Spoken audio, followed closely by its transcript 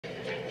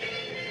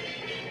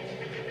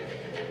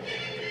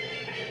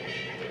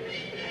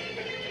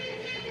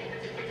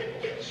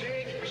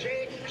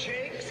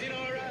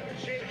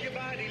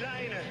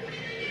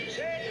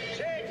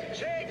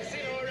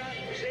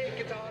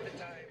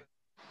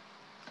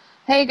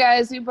Hey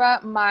guys, we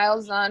brought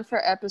Miles on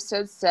for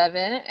episode 7,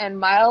 and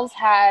Miles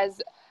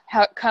has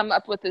come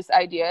up with this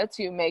idea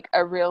to make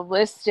a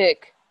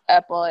realistic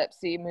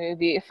epilepsy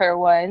movie for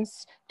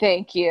once.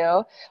 Thank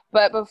you.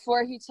 But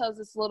before he tells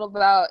us a little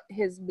about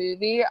his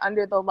movie,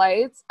 Under the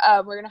Lights,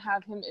 we're going to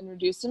have him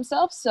introduce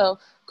himself. So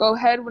go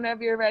ahead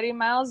whenever you're ready,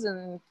 Miles,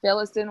 and fill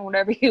us in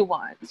whenever you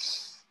want.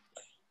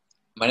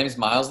 My name is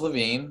Miles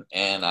Levine,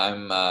 and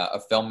I'm a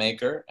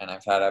filmmaker, and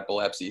I've had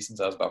epilepsy since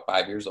I was about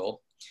 5 years old.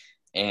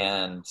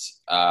 And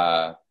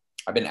I've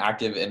been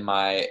active in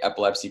my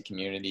epilepsy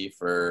community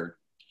for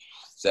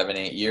 7,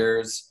 8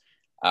 years.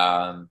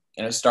 And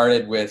it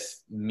started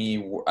with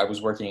me. I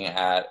was working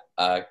at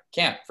a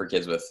camp for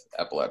kids with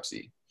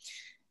epilepsy,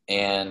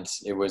 and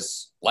it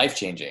was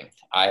life-changing.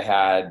 I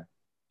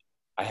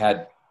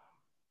had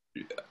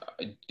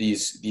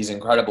these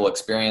incredible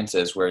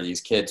experiences where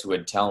these kids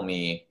would tell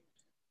me,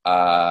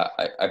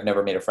 I've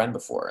never made a friend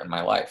before in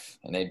my life,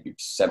 and they'd be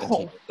 17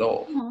 years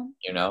old,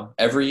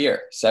 every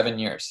year, 7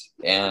 years.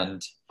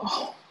 And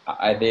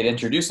they'd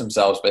introduce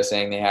themselves by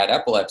saying they had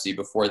epilepsy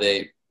before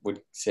they would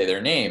say their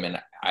name.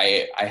 And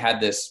I had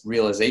this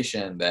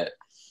realization that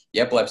the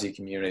epilepsy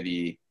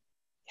community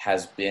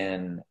has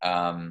been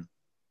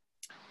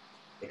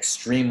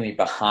extremely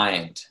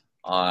behind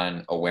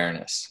on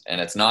awareness, and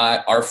it's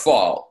not our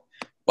fault,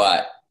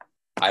 but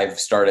I've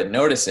started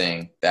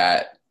noticing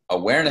that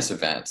awareness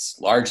events,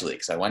 largely,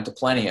 because I went to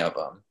plenty of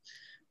them,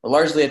 are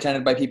largely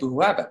attended by people who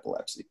have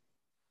epilepsy,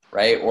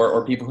 right?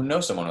 Or people who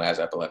know someone who has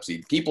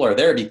epilepsy. People are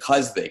there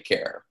because they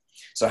care.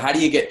 So how do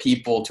you get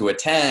people to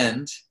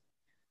attend,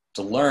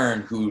 to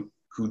learn, who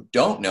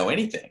don't know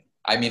anything?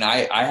 I mean,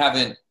 I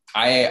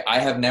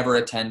have never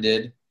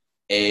attended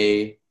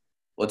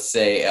let's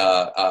say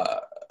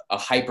a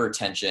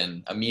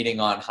hypertension, a meeting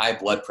on high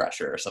blood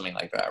pressure or something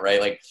like that,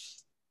 right? Like,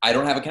 I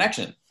don't have a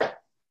connection,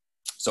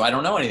 so I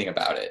don't know anything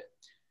about it.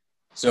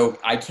 So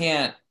I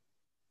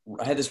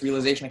had this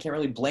realization, I can't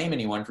really blame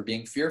anyone for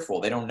being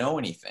fearful. They don't know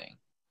anything.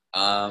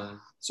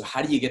 So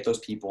how do you get those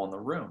people in the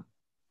room?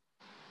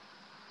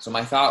 So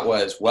my thought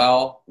was,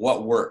 well,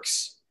 what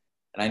works?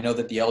 And I know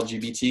that the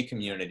LGBT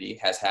community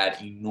has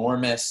had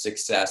enormous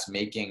success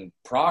making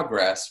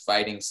progress,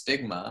 fighting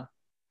stigma,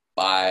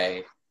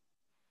 by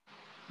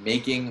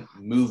making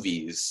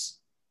movies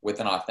with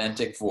an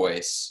authentic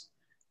voice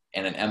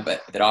and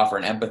that offer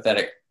an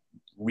empathetic,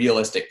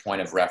 realistic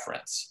point of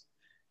reference.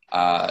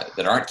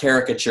 That aren't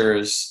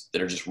caricatures,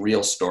 that are just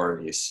real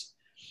stories,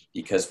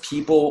 because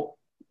people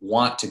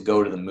want to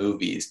go to the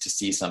movies to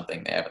see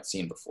something they haven't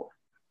seen before.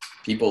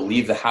 People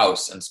leave the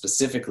house and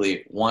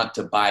specifically want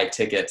to buy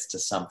tickets to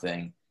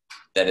something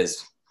that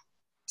is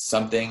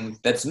something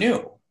that's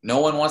new.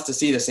 No one wants to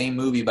see the same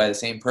movie by the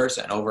same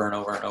person over and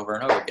over and over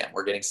and over again.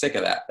 We're getting sick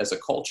of that as a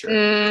culture.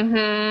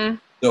 Mm-hmm.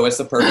 So it's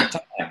the perfect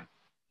time.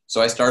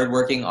 So I started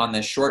working on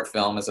this short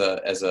film as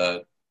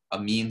a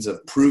means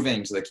of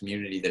proving to the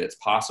community that it's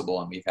possible,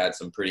 and we've had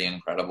some pretty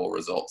incredible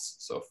results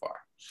so far.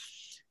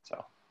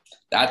 So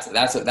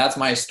that's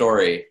my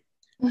story.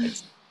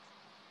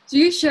 So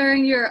you're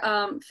sharing your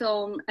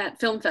film at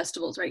film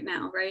festivals right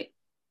now, right?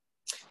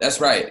 That's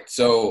right.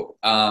 So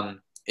the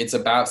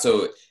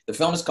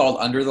film is called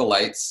Under the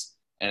Lights,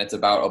 and it's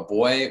about a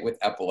boy with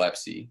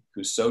epilepsy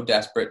who's so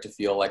desperate to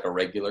feel like a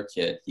regular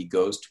kid, he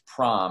goes to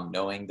prom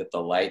knowing that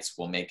the lights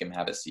will make him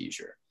have a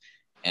seizure.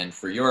 And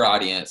for your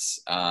audience,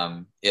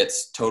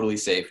 it's totally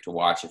safe to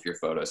watch if you're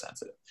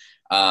photosensitive.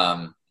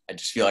 I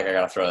just feel like I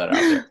got to throw that out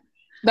there.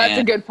 That's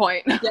a good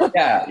point.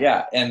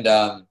 Yeah.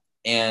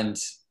 And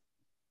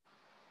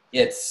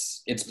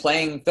it's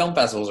playing film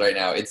festivals right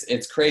now.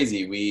 It's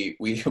crazy.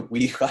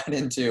 We got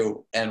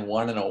into and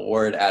won an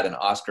award at an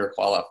Oscar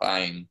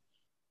qualifying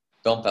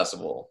film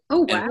festival.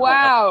 Oh,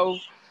 wow.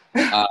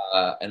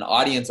 Wow. An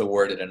audience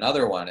award at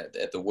another one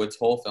at the Woods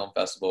Hole Film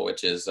Festival,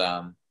 which is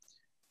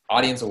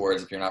audience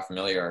awards, if you're not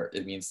familiar,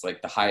 it means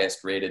like the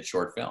highest rated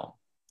short film.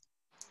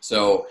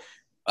 So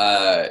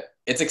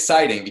it's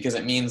exciting because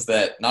it means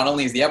that not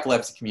only is the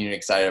epilepsy community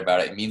excited about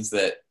it, it means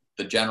that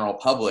the general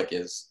public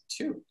is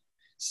too.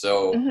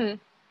 So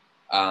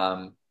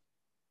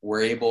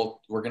we're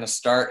going to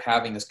start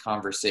having this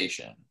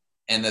conversation,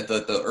 and that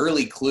the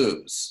early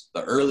clues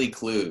that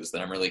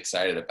I'm really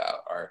excited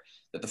about are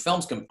that the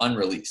film's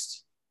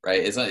unreleased,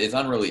 right? It's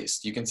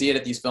unreleased. You can see it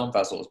at these film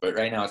festivals, but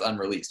right now it's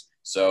unreleased.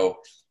 So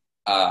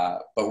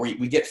but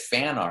we get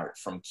fan art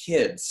from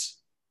kids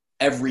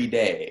every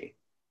day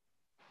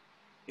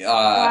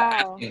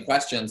asking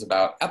questions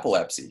about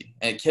epilepsy,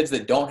 and kids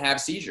that don't have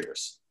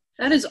seizures.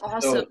 That is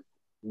awesome.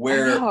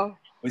 So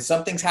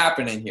something's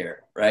happening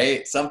here,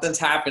 right? Something's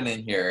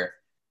happening here.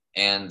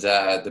 And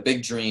the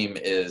big dream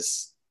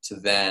is to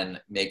then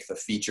make the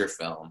feature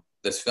film.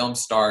 This film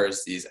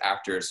stars these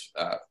actors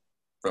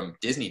from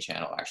Disney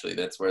Channel, actually.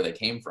 That's where they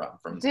came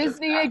from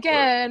Disney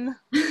again.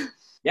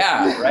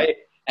 Yeah, right?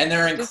 And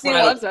they're incredible. Disney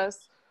loves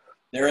us.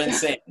 They're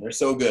insane. They're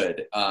so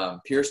good.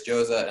 Pierce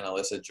Joza and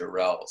Alyssa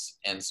Jarrells.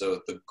 And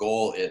so the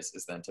goal is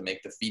then to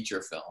make the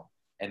feature film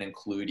and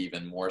include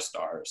even more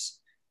stars.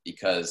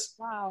 Because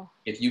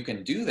if you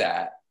can do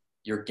that,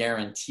 you're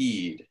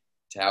guaranteed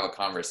to have a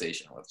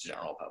conversation with the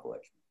general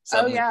public. Oh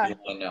Suddenly yeah.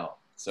 people don't know.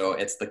 So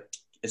it's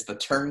the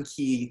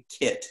turnkey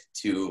kit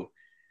to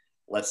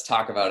let's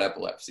talk about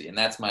epilepsy, and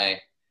that's my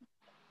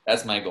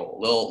goal. A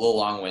little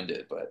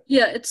long-winded, but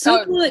Yeah, it's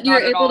so cool that you're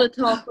not at able all. to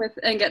talk with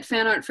and get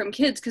fan art from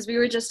kids, because we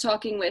were just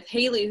talking with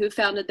Haley, who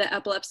founded the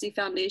Epilepsy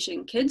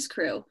Foundation Kids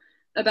Crew,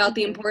 about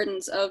the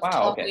importance of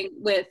Wow, okay. talking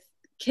with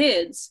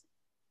kids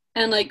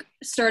and like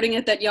starting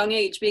at that young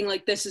age being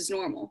like, this is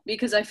normal.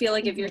 Because I feel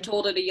like if you're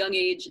told at a young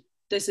age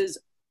this is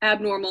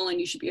abnormal and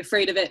you should be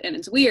afraid of it and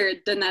it's weird,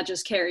 then that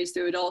just carries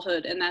through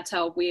adulthood, and that's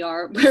how we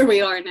are where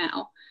we are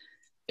now.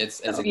 It's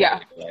So,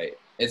 exactly right.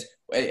 It's,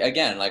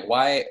 again, like,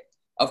 why?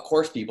 Of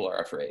course people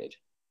are afraid.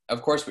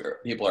 Of course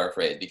people are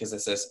afraid, because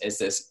it's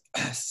this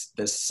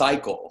this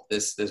cycle,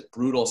 this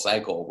brutal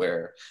cycle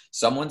where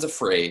someone's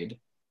afraid,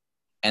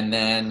 and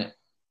then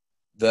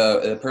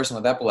the person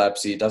with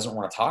epilepsy doesn't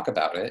want to talk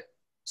about it,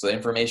 so the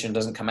information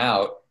doesn't come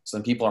out, so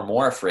then people are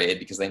more afraid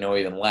because they know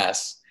even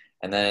less,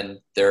 and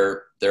then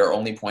their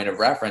only point of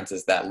reference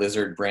is that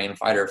lizard brain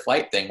fight or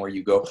flight thing where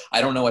you go,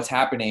 I don't know what's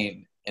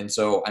happening, and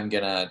so I'm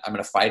gonna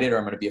fight it, or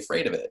I'm gonna be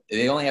afraid of it.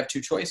 They only have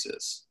two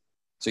choices,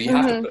 so you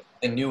have to put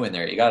something new in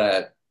there. You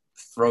gotta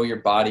throw your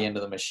body into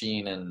the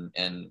machine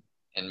and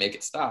make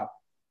it stop.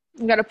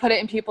 You got to put it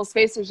in people's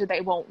faces or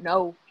they won't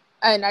know.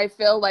 And I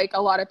feel like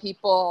a lot of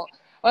people,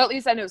 well, at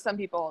least I know some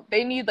people,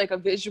 they need like a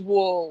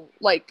visual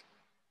like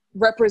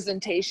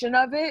representation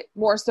of it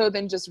more so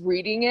than just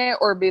reading it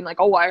or being like,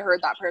 oh, I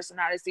heard that person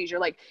had a seizure.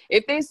 Like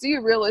if they see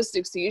a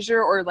realistic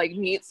seizure or like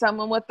meet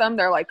someone with them,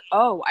 they're like,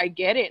 oh, I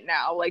get it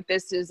now. Like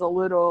this is a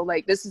little,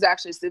 like this is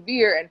actually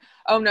severe, and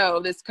oh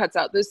no, this cuts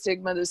out this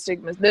stigma, this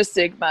stigma, this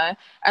stigma.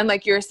 And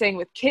like you're saying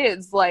with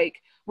kids,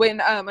 like when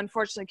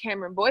unfortunately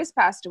Cameron Boyce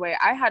passed away,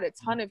 I had a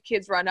ton of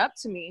kids run up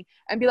to me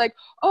and be like,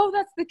 oh,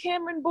 that's the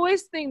Cameron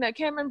Boyce thing that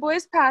Cameron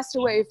Boyce passed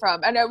away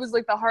from. And it was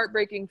like the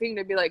heartbreaking thing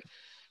to be like,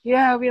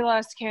 yeah, we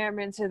lost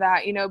Cameron to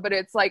that, you know, but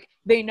it's like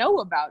they know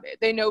about it.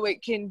 They know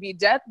it can be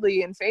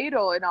deadly and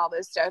fatal and all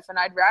this stuff. And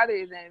I'd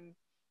rather them,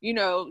 you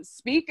know,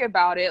 speak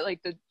about it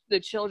like the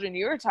children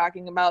you were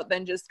talking about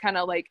than just kind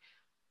of like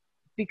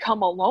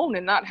become alone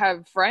and not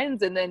have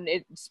friends, and then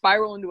it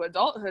spiral into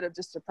adulthood of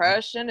just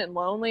depression and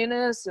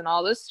loneliness and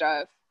all this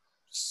stuff.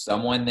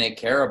 Someone they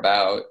care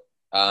about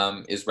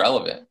is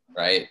relevant,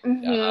 right?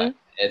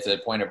 It's a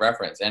point of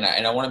reference, and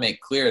I want to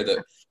make clear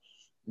that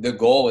the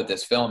goal with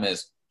this film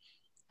is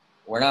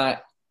we're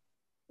not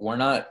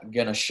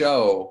gonna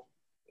show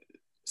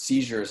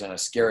seizures in a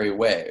scary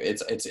way.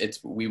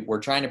 We're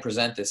trying to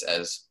present this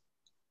as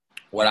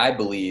what I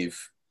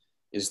believe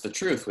is the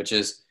truth, which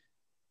is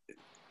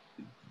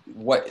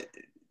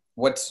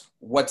what's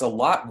a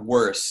lot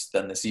worse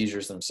than the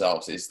seizures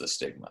themselves is the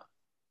stigma.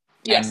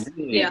 Yes. And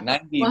really,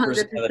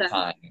 90% of the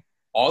time,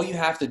 all you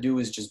have to do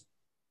is just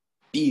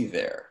be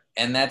there.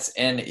 And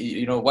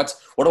you know, what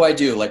do I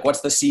do? Like,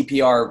 what's the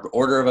CPR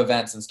order of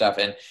events and stuff?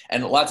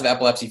 And lots of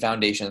epilepsy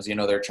foundations, you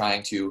know, they're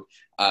trying to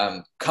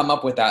come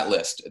up with that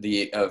list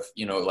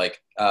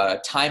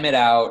time it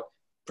out,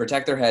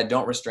 protect their head,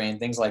 don't restrain,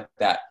 things like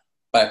that.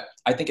 But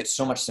I think it's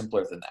so much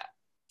simpler than that.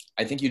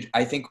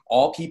 I think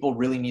all people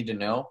really need to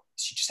know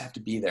is you just have to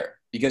be there,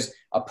 because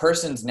a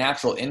person's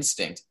natural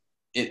instinct,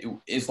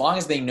 as long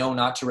as they know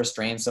not to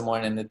restrain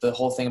someone, and that the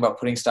whole thing about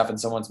putting stuff in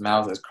someone's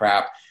mouth is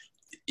crap.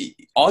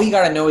 All you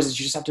got to know is that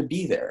you just have to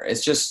be there.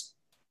 It's just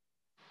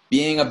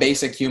being a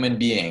basic human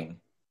being.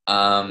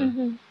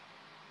 And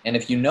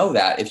if you know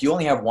that, if you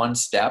only have one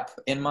step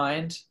in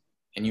mind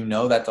and you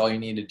know that's all you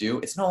need to do,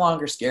 it's no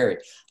longer scary.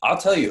 I'll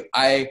tell you,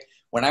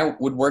 when I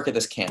would work at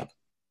this camp,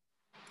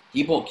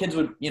 kids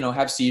would, you know,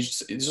 have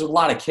seizures. There's a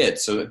lot of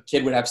kids. So a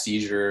kid would have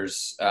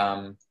seizures,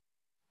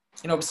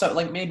 you know, so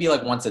like maybe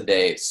like once a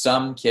day,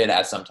 some kid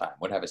at some time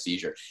would have a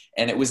seizure.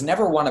 And it was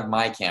never one of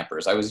my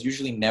campers. I was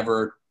usually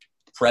never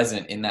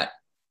present in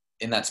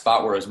that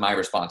spot where it was my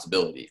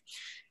responsibility.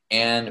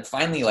 And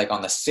finally, like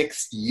on the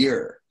 6th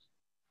year,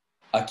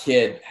 a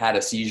kid had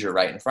a seizure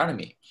right in front of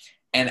me.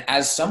 And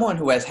as someone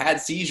who has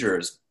had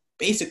seizures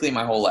basically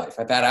my whole life,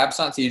 I've had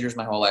absence seizures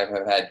my whole life.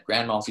 I've had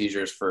grand mal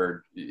seizures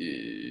for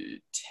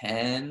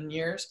 10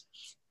 years.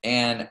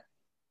 And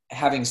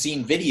having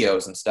seen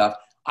videos and stuff,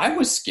 I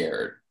was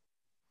scared.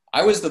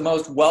 I was the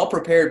most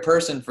well-prepared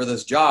person for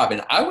this job.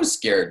 And I was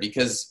scared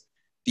because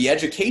the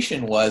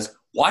education was,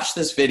 watch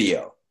this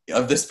video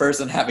of this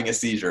person having a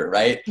seizure,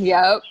 right?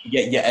 Yep.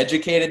 Get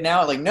educated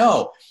now? Like,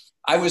 no.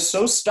 I was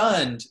so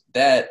stunned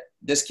that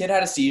this kid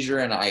had a seizure,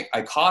 and I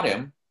caught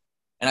him,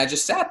 and I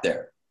just sat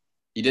there.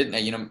 He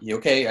didn't, you know,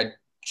 okay, I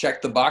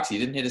checked the box. He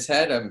didn't hit his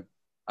head. I'm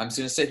just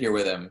going to sit here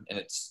with him, and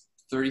it's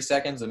 30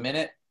 seconds, a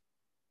minute,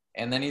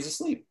 and then he's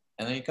asleep,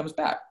 and then he comes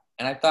back.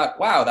 And I thought,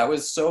 wow, that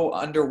was so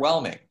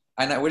underwhelming.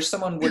 And I wish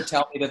someone would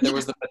tell me that there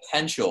was the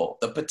potential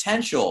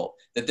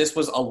that this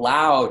was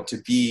allowed to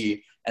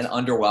be an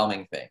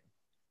underwhelming thing.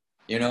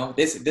 You know,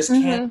 this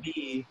can't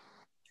be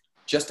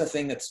just a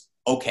thing that's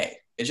okay.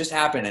 It just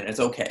happened and it's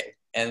okay.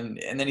 And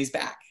then he's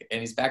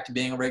back to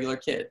being a regular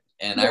kid.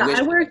 And yeah, I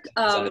wish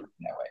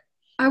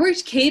I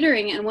worked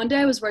catering, and one day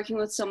I was working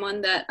with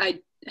someone that I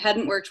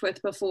hadn't worked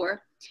with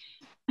before.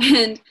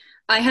 And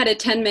I had a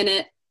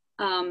 10-minute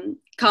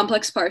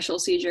complex partial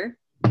seizure.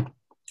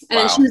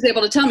 And she was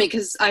able to tell me,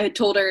 because I had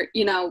told her,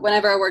 you know,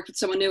 whenever I worked with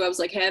someone new, I was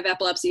like, hey, I have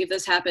epilepsy. If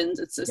this happens,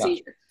 it's a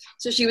seizure.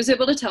 So she was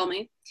able to tell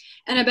me.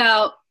 And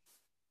about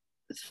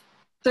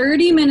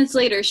 30 minutes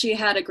later, she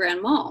had a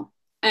grand mal.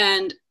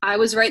 And I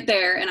was right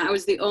there, and I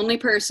was the only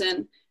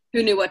person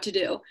who knew what to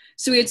do.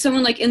 So we had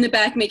someone like in the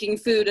back making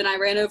food, and I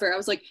ran over. I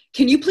was like,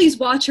 can you please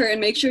watch her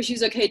and make sure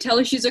she's okay? Tell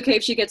her she's okay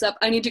if she gets up.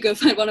 I need to go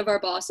find one of our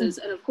bosses.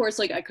 And of course,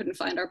 like, I couldn't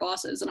find our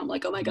bosses. And I'm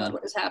like, oh my God,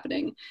 what is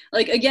happening?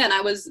 Like, again,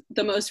 I was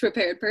the most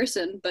prepared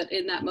person, but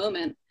in that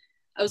moment,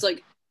 I was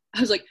like,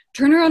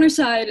 turn her on her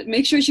side,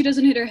 make sure she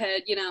doesn't hit her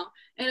head, you know?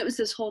 And it was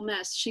this whole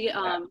mess. She,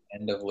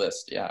 end of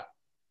list. Yeah.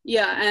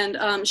 Yeah.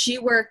 And she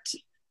worked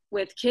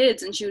with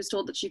kids, and she was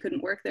told that she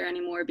couldn't work there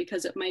anymore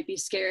because it might be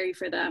scary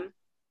for them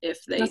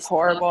if they. That's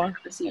horrible. And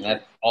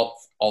that's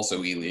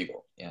also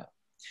illegal. Yeah.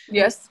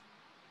 Yes.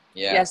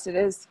 Yeah. Yes, it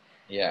is.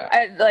 Yeah.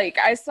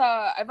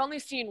 I've only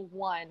seen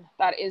one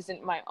that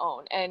isn't my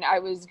own, and I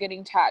was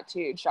getting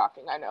tattooed,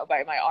 shocking, I know,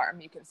 by my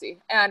arm, you can see.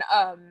 And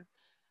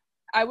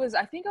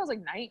I think I was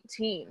like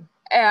 19,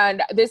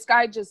 and this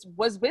guy just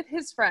was with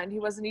his friend. He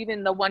wasn't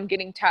even the one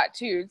getting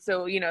tattooed.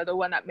 So, you know, the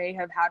one that may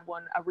have had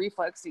a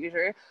reflex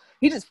seizure.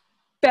 He just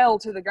fell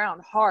to the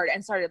ground hard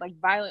and started like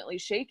violently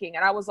shaking.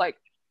 And I was like,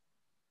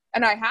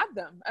 and I had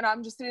them, and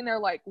I'm just sitting there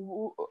like,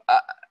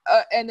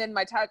 and then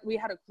we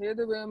had to clear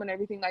the room and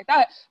everything like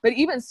that. But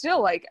even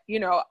still, like, you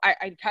know,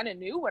 I kind of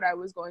knew what I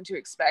was going to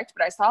expect,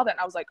 but I saw that and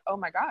I was like, oh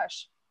my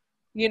gosh,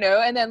 you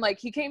know. And then like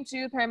he came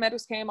to,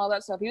 paramedics came, all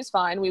that stuff. He was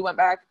fine. We went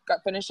back,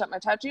 finished up my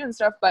tattoo and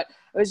stuff, but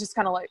it was just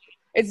kind of like,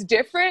 it's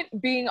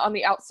different being on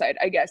the outside,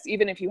 I guess,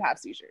 even if you have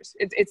seizures.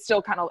 It's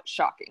still kind of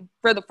shocking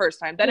for the first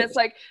time. Then it's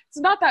like, it's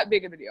not that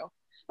big of a deal.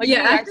 Like,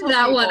 yeah, after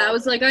that one, I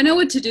was like, I know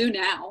what to do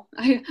now.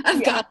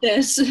 I've got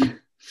this.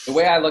 The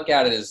way I look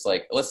at it is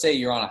like, let's say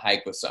you're on a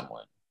hike with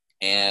someone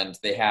and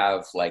they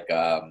have like,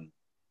 not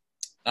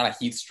a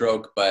heat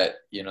stroke, but,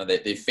 you know,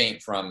 they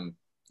faint from,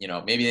 you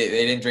know, maybe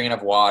they didn't drink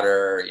enough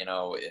water, you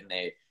know, and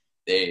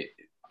they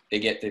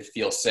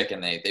feel sick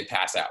and they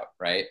pass out,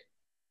 right?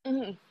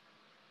 Mm-hmm.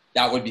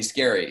 That would be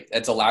scary.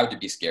 That's allowed to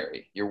be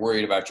scary. You're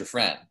worried about your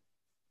friend.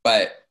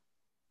 But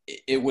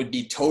it would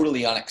be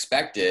totally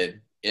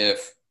unexpected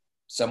if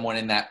someone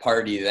in that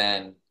party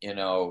then, you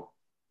know,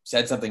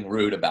 said something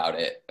rude about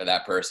it for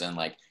that person,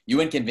 like, you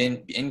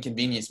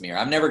inconvenienced me, or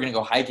I'm never going to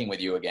go hiking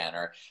with you again,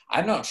 or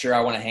I'm not sure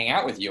I want to hang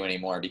out with you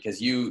anymore because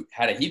you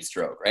had a heat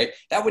stroke, right?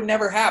 That would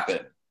never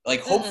happen.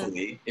 Like,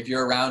 hopefully, if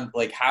you're around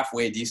like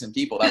halfway decent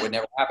people, that would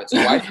never happen. So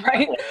why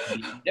right?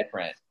 Be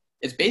different?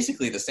 It's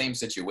basically the same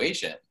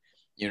situation,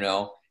 you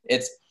know.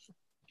 It's,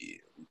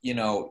 you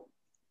know,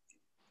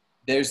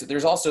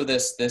 there's also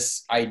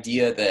this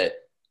idea that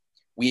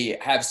we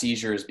have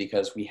seizures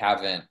because we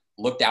haven't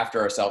looked after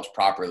ourselves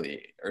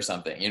properly or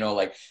something, you know,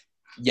 like,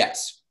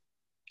 yes,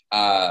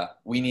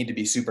 we need to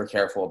be super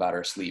careful about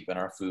our sleep and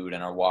our food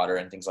and our water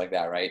and things like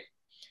that, right?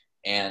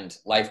 And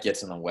life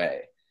gets in the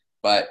way.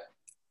 But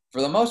for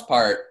the most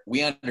part,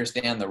 we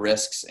understand the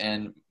risks,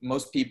 and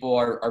most people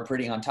are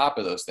pretty on top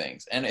of those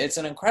things. And it's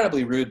an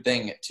incredibly rude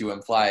thing to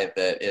imply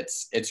that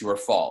it's your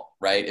fault,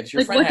 right? If your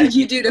like, friend what did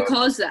you do to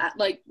cause that?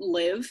 Like,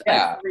 live?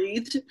 Yeah. I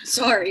breathed?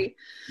 Sorry.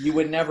 You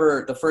would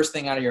never, the first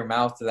thing out of your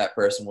mouth to that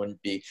person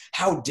wouldn't be,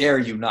 how dare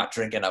you not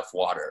drink enough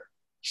water?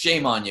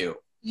 Shame on you.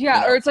 Yeah,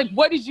 you know? or it's like,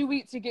 what did you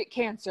eat to get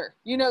cancer?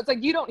 You know, it's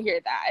like, you don't hear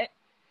that.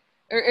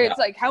 Or it's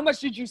like, how much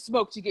did you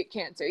smoke to get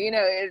cancer? You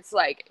know, it's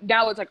like,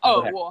 now it's like,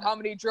 oh, well, how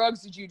many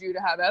drugs did you do to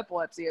have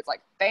epilepsy? It's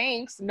like,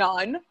 thanks,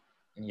 none.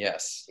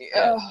 Yes.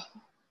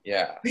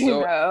 Yeah. So you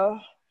know.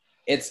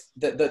 It's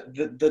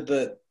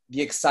the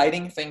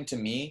exciting thing to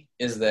me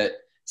is that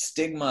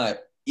stigma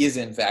is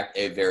in fact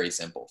a very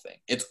simple thing.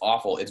 It's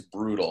awful. It's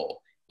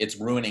brutal. It's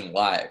ruining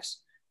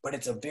lives. But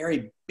it's a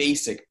very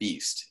basic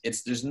beast.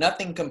 There's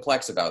nothing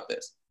complex about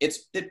this.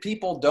 It's that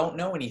people don't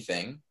know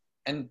anything,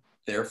 and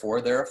therefore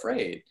they're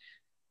afraid.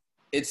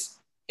 It's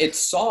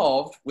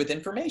solved with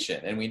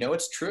information, and we know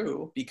it's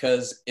true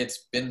because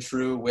it's been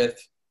true with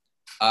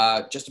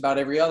just about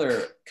every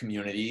other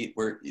community.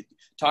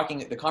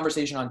 The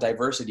conversation on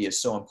diversity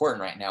is so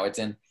important right now. It's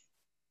in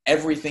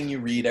everything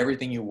you read,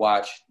 everything you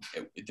watch.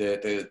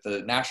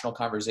 The national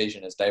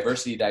conversation is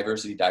diversity,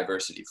 diversity,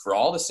 diversity, for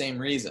all the same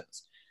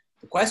reasons.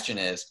 The question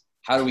is,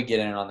 how do we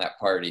get in on that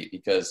party?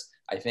 Because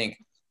I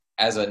think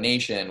as a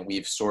nation,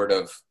 we've sort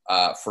of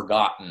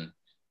forgotten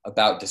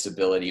about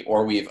disability,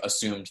 or we've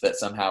assumed that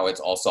somehow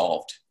it's all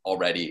solved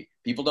already.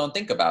 People don't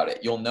think about it.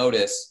 You'll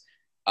notice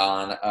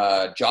on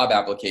a job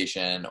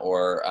application,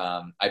 or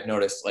I've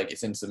noticed, like,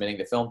 since submitting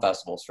to film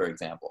festivals, for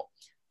example,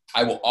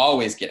 I will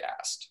always get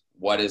asked,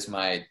 what is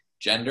my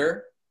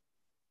gender,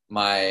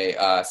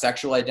 my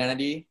sexual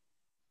identity,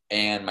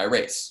 and my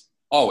race?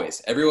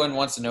 Always. Everyone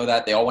wants to know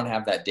that. They all want to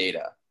have that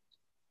data.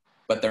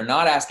 But they're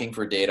not asking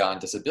for data on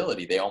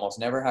disability. They almost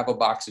never have a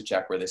box to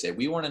check where they say,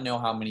 we want to know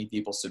how many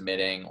people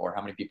submitting or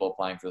how many people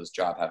applying for this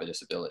job have a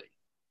disability.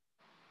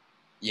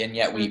 And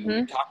yet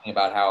we're talking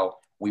about how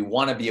we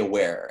want to be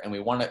aware, and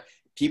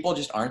people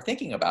just aren't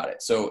thinking about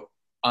it. So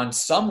on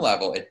some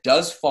level, it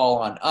does fall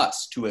on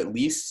us to at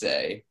least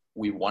say,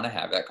 we want to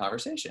have that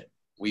conversation.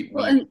 We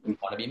want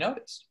to be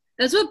noticed.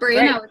 That's what Bray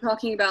and I were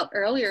talking about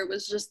earlier,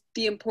 was just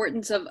the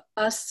importance of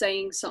us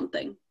saying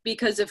something.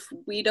 Because if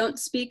we don't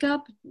speak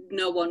up,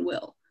 no one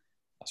will.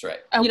 That's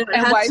right. It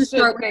has to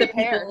start with the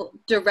people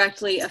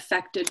directly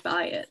affected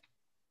by it.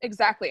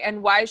 Exactly.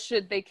 And why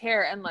should they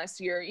care unless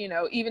you're,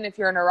 even if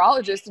you're a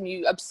neurologist and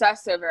you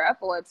obsess over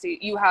epilepsy,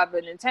 you have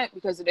an intent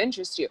because it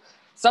interests you.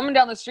 Someone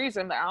down the street,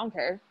 I'm like, I don't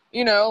care.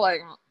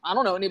 I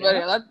don't know anybody.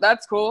 Yeah.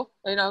 That's cool.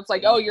 It's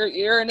like, oh,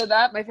 you're into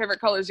that? My favorite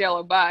color is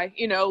yellow. Bye.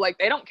 Like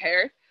they don't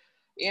care,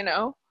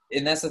 And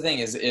that's the thing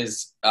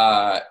is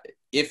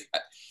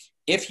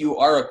if you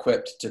are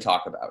equipped to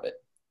talk about it,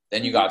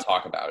 then you got to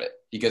talk about it,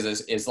 because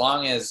as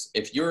long as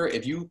if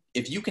you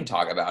can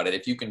talk about it,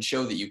 if you can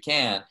show that you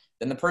can,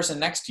 then the person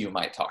next to you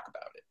might talk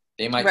about it.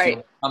 They might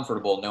feel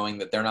comfortable knowing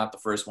that they're not the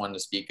first one to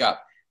speak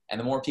up. And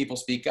the more people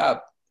speak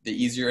up, the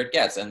easier it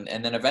gets. And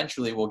then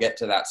eventually we'll get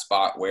to that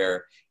spot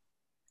where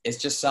it's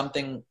just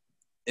something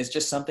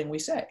we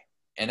say.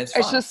 And it's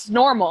fun. It's just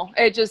normal.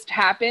 It just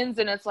happens.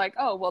 And it's like,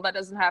 oh, well, that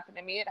doesn't happen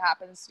to me. It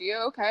happens to you.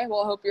 Okay.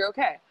 Well, I hope you're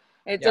okay.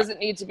 It doesn't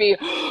need to be,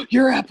 oh,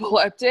 you're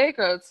epileptic.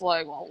 It's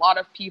like, well, a lot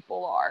of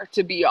people are,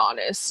 to be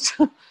honest.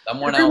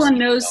 Everyone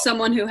knows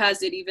someone who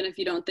has it, even if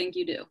you don't think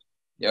you do.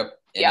 Yep.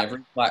 Every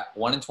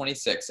 1 in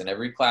 26 in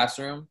every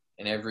classroom,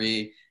 in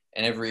every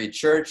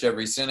church,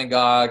 every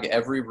synagogue,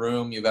 every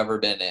room you've ever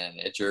been in.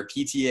 At your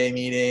PTA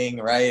meeting,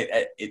 right?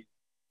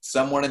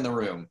 Someone in the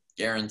room,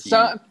 guaranteed.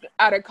 So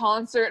at a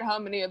concert, how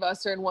many of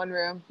us are in one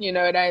room? You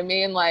know what I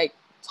mean? Like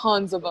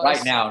tons of us.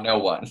 Right now, no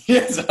one.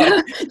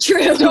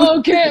 True.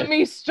 Don't get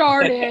me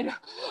started.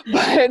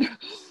 But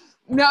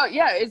no,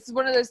 it's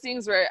one of those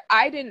things where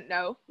I didn't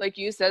know, like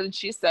you said and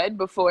she said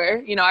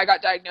before, I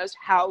got diagnosed,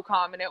 how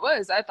common it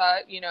was. I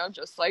thought,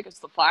 just like it's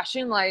the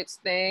flashing lights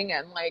thing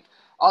and like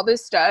all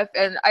this stuff.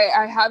 And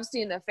I have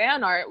seen the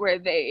fan art where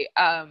they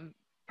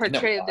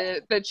portray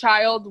the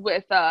child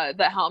with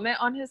the helmet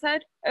on his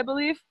head, I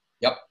believe.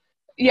 Yep.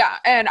 Yeah.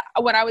 And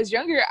when I was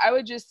younger, I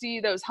would just see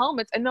those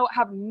helmets and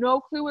have no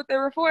clue what they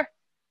were for.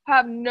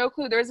 Have no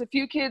clue. There's a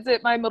few kids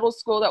at my middle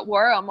school that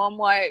wore them. I'm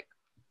like,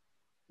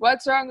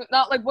 what's wrong?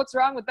 Not like what's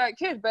wrong with that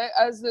kid, but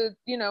as a,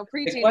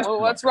 preteen, well,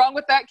 what's wrong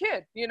with that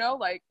kid?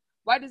 Like,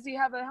 why does he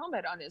have a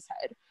helmet on his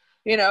head?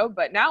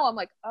 But now I'm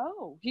like,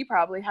 oh, he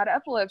probably had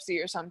epilepsy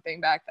or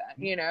something back then.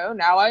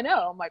 Now I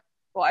know. I'm like,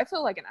 well, I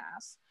feel like an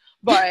ass,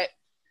 but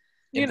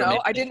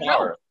I didn't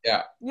know.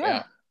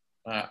 Yeah.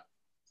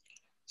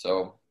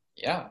 So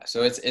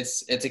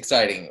it's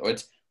exciting.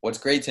 What's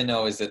great to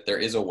know is that there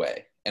is a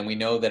way, and we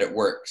know that it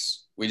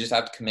works. We just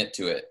have to commit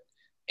to it.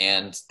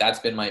 And that's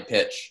been my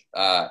pitch.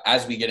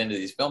 As we get into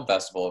these film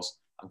festivals,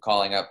 I'm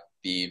calling up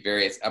the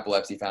various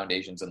epilepsy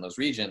foundations in those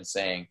regions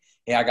saying,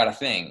 hey, I got a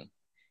thing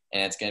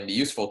and it's going to be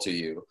useful to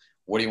you.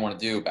 What do you want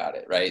to do about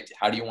it? Right?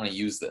 How do you want to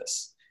use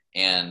this?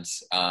 And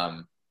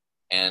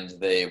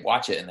they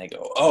watch it and they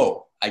go,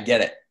 oh, I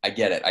get it.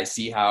 I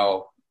see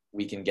how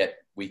we can get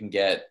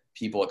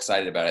people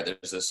excited about it.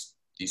 There's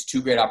these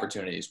two great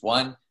opportunities.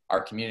 One,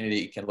 our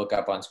community can look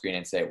up on screen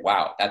and say,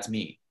 wow, that's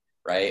me.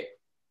 Right?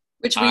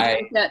 Which we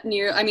don't get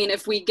near. I mean,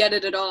 if we get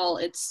it at all,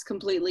 it's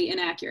completely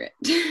inaccurate.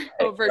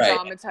 Over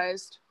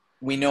dramatized.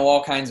 We know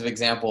all kinds of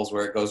examples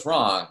where it goes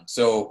wrong.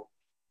 So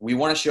we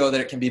want to show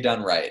that it can be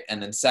done right.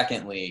 And then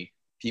secondly,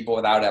 people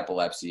without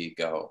epilepsy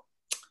go,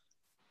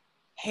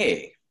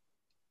 hey,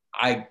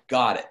 I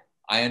got it.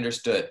 I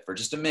understood. For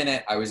just a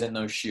minute, I was in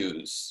those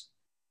shoes.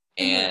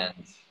 And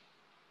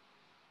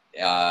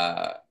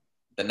the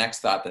next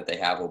thought that they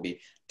have will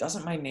be,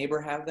 doesn't my neighbor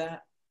have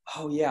that?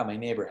 Oh yeah, my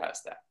neighbor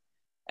has that.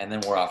 And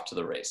then we're off to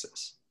the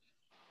races.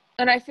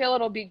 And I feel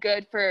it'll be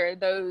good for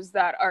those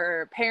that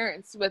are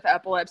parents with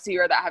epilepsy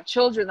or that have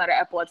children that are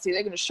epilepsy.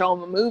 They're going to show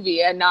them a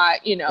movie and not,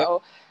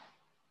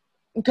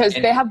 because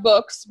they have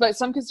books, but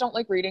some kids don't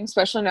like reading,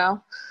 especially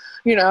now,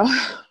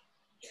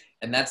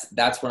 And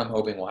that's what I'm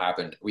hoping will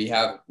happen. We've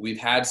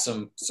had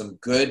some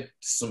here's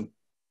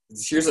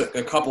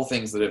a couple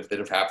things that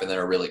have happened that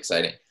are really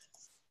exciting.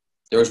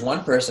 There was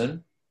one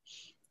person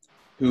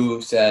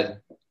who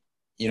said,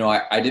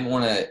 I didn't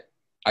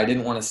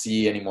want to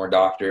see any more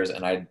doctors,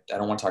 and I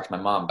don't want to talk to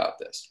my mom about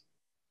this.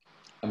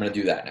 I'm going to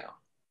do that now.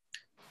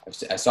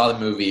 I saw the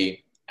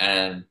movie,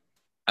 and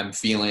I'm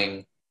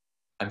feeling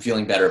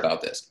better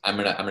about this. I'm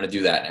gonna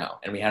do that now.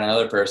 And we had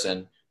another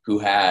person who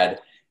had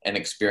an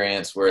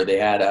experience where they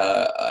had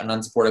an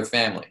unsupportive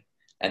family,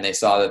 and they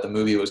saw that the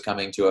movie was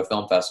coming to a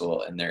film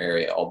festival in their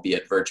area,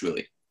 albeit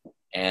virtually,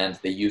 and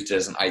they used it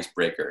as an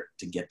icebreaker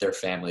to get their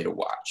family to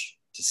watch,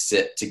 to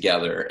sit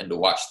together and to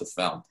watch the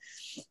film.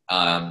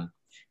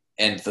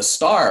 And the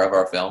star of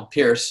our film,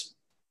 Pierce,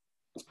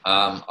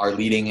 our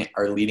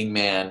leading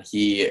man,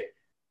 he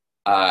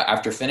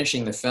after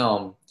finishing the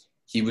film,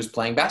 he was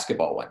playing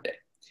basketball one day,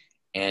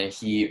 and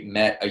he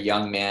met a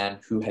young man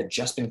who had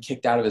just been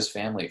kicked out of his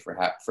family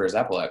for his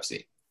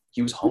epilepsy.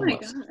 He was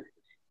homeless,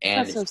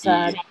 and that's so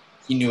sad.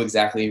 He knew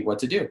exactly what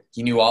to do.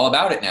 He knew all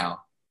about it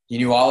now. he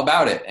knew all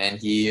about it, and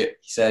he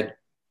said,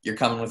 "You're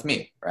coming with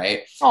me,"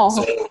 right? Oh.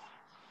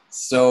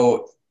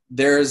 So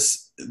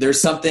there's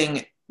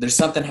something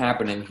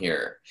happening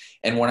here,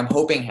 and what I'm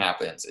hoping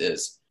happens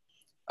is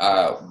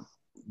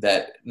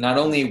that not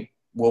only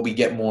will we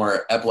get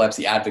more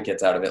epilepsy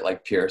advocates out of it,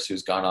 like Pierce,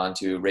 who's gone on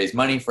to raise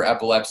money for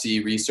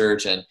epilepsy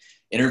research and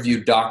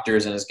interviewed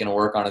doctors and is going to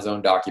work on his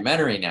own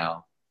documentary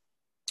now.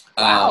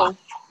 Wow.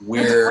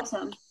 That's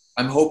awesome.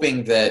 I'm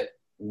hoping that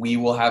we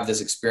will have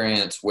this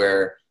experience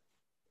where,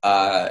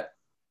 and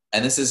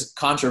this is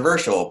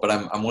controversial, but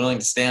I'm willing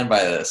to stand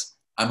by this.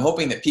 I'm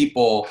hoping that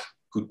people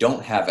who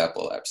don't have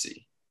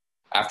epilepsy,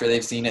 after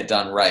they've seen it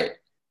done right,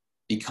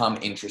 become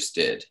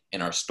interested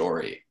in our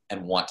story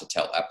and want to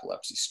tell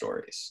epilepsy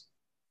stories,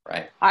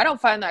 right? I don't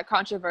find that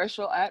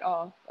controversial at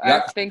all.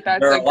 Yeah, I think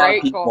that's there are a a lot of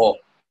great people goal.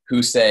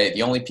 who say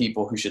the only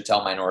people who should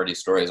tell minority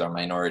stories are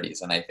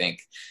minorities. And I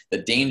think the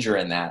danger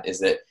in that is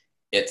that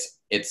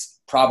it's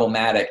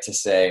problematic to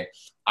say,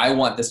 I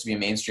want this to be a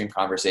mainstream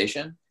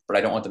conversation, but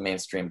I don't want the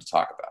mainstream to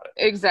talk about it.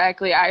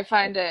 Exactly. I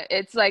find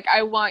it's like,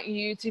 I want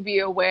you to be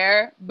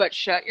aware, but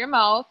shut your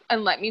mouth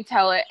and let me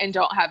tell it, and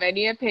don't have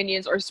any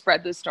opinions or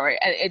spread the story.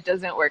 And it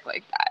doesn't work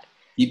like that.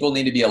 People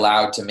need to be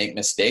allowed to make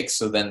mistakes,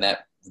 so then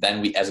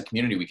we as a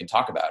community, we can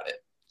talk about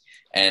it.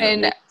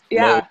 And we'll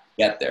yeah,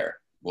 get there.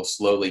 We'll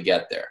slowly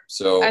get there.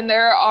 So, and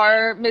there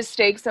are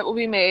mistakes that will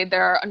be made.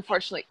 There are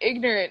unfortunately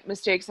ignorant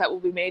mistakes that will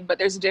be made, but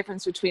there's a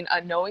difference between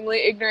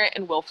unknowingly ignorant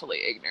and willfully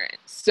ignorant.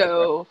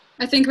 So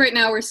I think right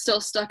now we're still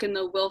stuck in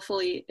the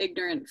willfully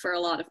ignorant for a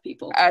lot of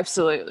people.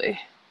 absolutely.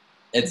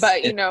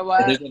 You know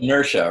what? There's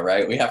inertia,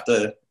 right? We have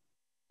to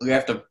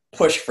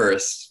push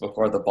first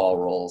before the ball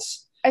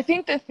rolls. I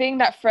think the thing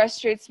that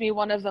frustrates me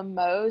one of the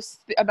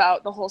most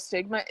about the whole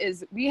stigma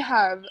is we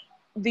have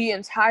the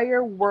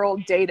entire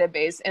world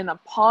database in the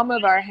palm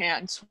of our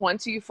hand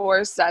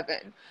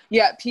 24/7,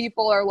 yet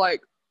people are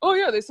like, oh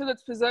yeah, they said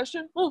it's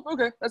possession. Oh,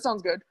 okay, that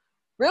sounds good.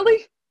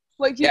 Really?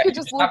 Like, you could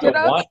just look it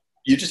up.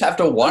 You just have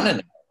to want to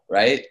know,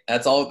 right?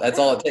 That's all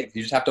it takes.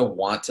 You just have to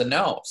want to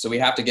know. So we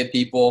have to give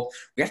people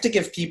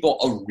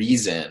a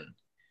reason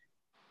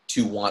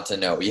to want to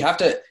know. You have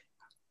to,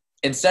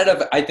 instead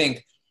of, I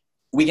think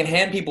we can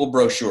hand people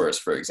brochures,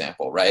 for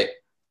example, right?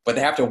 But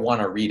they have to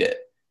want to read it.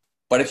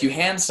 But if you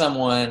hand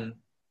someone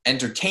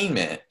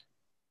entertainment,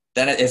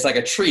 then it's like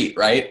a treat,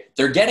 right?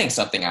 They're getting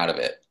something out of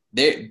it.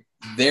 They're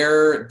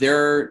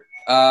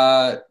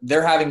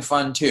having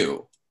fun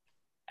too,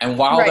 and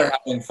while they're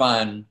having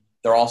fun,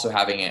 they're also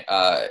having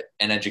an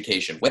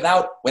education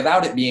without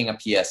it being a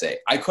PSA.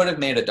 I could have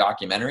made a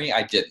documentary.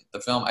 I didn't. The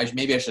film,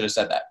 maybe I should have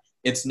said that.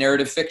 It's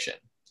narrative fiction.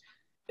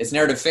 It's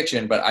narrative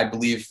fiction, but I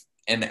believe,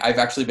 and I've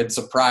actually been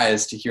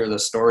surprised to hear the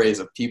stories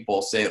of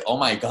people say, "Oh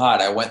my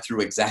God, I went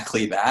through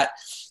exactly that."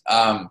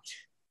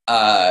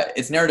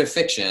 It's narrative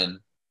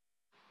fiction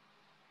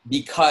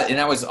and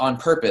that was on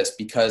purpose,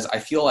 because I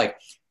feel like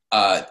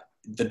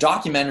the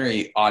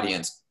documentary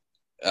audience,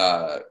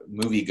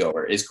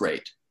 moviegoer, is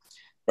great,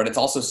 but it's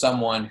also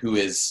someone who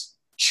is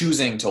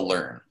choosing to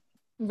learn.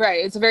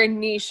 Right. It's a very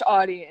niche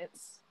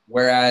audience.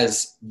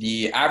 Whereas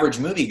the average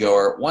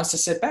moviegoer wants to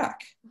sit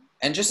back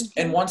and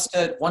wants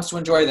to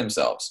enjoy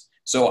themselves.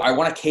 So I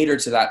want to cater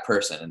to that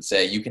person and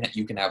say, you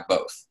can have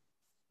both.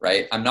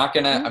 Right? I'm not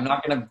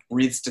gonna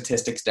breathe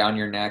statistics down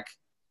your neck.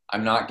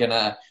 I'm not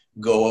gonna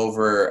go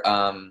over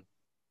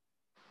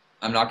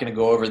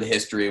the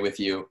history with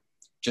you.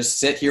 Just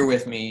sit here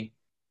with me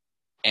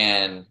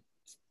and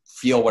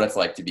feel what it's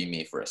like to be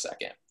me for a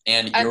second.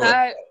 And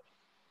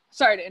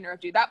sorry to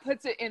interrupt you. That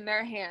puts it in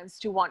their hands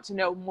to want to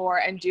know more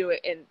and do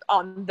it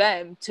on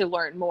them to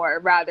learn more,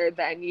 rather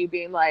than you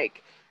being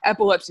like,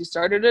 epilepsy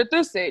started at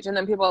this age, and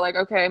then people are like,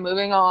 okay,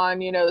 moving on.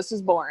 This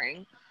is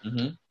boring.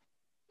 Mm-hmm.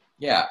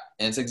 Yeah,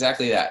 and it's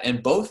exactly that.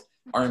 And both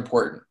are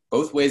important.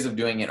 Both ways of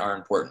doing it are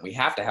important. We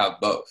have to have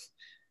both.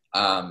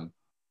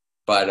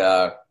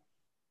 But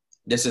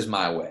this is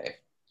my way.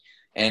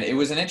 And it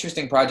was an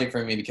interesting project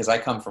for me because I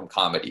come from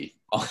comedy.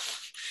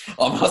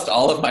 Almost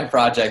all of my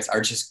projects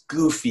are just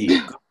goofy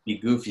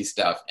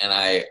stuff. And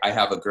I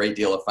have a great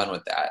deal of fun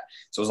with that.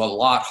 So it was a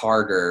lot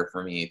harder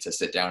for me to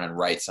sit down and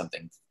write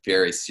something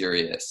very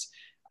serious.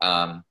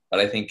 But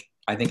I think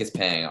it's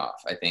paying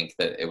off. I think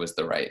that it was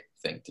the right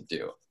thing to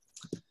do.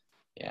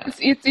 Yeah.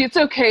 It's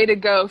okay to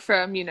go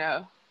from,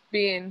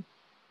 being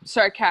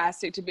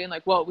sarcastic to being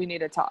like, well, we need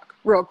to talk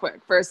real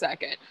quick for a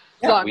second.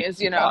 As long as,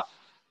 yeah.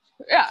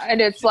 And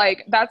it's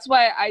like, that's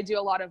why I do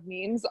a lot of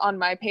memes on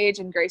my page,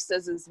 and Grace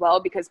does as well,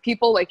 because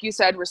people, like you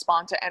said,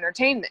 respond to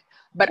entertainment,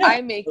 but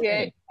I make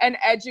it an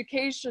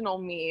educational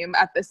meme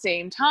at the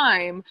same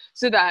time,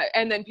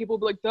 and then people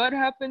be like, that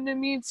happened to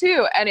me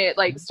too. And it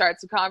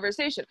starts a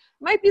conversation. It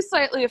might be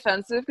slightly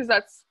offensive because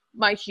that's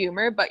my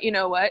humor, but you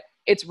know what?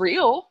 It's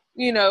real.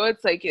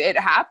 It's like, it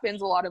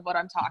happens, a lot of what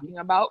I'm talking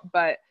about,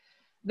 but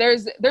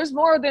there's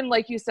more than,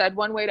 like you said,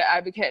 one way to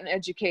advocate and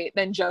educate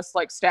than just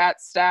like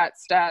stats.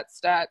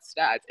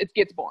 It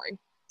gets boring.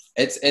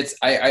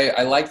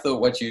 I like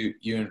what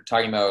you're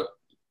talking about,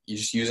 you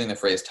just using the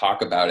phrase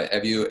 "talk about it."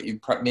 Have you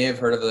may have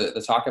heard of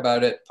the Talk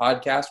About It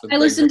podcast with I Greg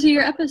listened to Greg?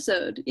 your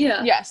episode.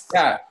 Yeah. Yes.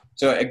 Yeah.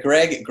 So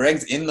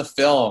Greg's in the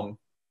film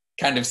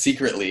kind of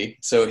secretly.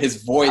 So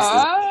his voice is in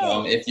the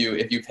film. If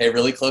you pay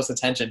really close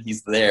attention,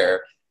 he's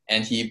there,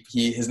 and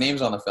his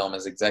name's on the film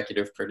as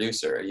executive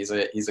producer. He's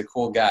a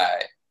cool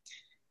guy.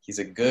 He's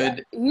a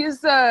good.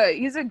 Yeah.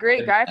 He's a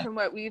great guy from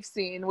what we've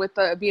seen with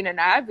being an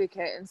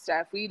advocate and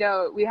stuff. We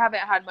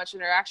haven't had much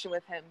interaction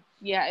with him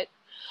yet,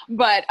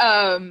 but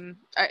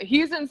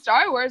he's in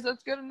Star Wars.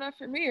 That's good enough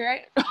for me,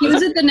 right? He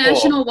was at the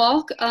National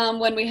Walk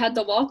when we had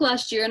the walk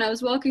last year, and I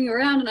was walking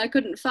around and I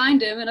couldn't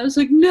find him, and I was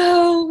like,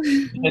 no.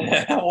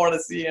 I want to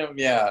see him.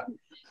 Yeah.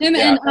 Him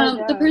Yeah.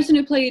 and the person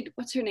who played,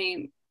 what's her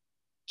name?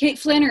 Kate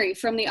Flannery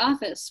from The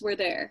Office were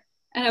there.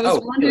 And I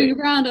was wandering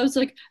really? around. I was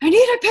like, I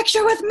need a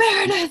picture with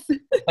Meredith.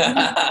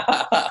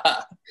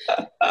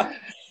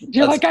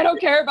 You're like, I don't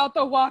care about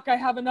the walk. I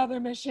have another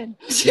mission.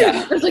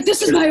 Yeah. I was like,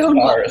 this is my own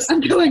walk. I'm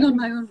going on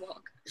my own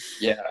walk.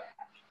 Yeah.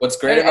 What's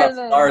great about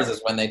stars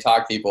is when they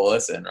talk, people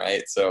listen,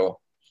 right? So,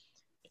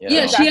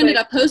 yeah, she ended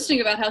up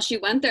posting about how she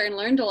went there and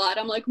learned a lot.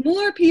 I'm like,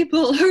 more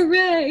people,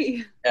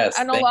 hooray! Yes,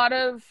 and a lot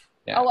of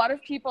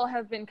people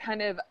have been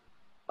kind of,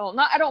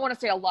 I don't want to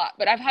say a lot,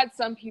 but I've had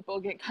some people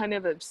get kind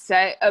of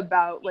upset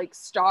about like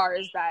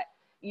stars that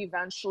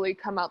eventually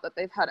come out that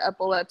they've had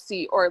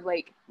epilepsy or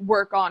like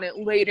work on it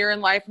later in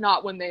life,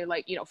 not when they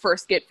like,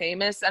 first get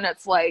famous. And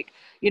it's like,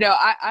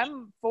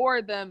 I'm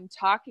for them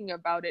talking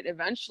about it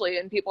eventually.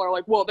 And people are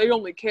like, well, they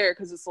only care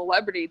because a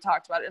celebrity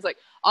talked about it. It's like,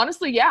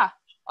 honestly, yeah,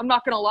 I'm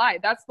not going to lie.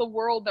 That's the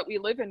world that we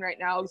live in right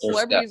now.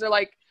 Celebrities are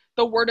like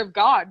the word of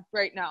God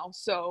right now.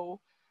 So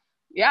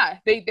yeah,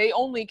 they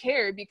only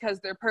care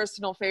because their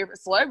personal favorite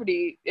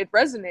celebrity, it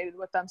resonated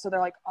with them. So they're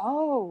like,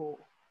 oh,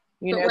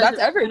 that's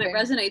everything. When it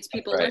resonates,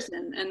 people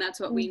listen, and that's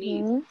what we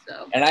need.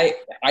 So. And I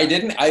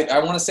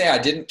want to say I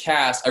didn't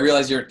cast. I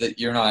realize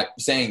you're not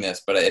saying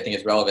this, but I think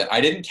it's relevant. I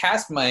didn't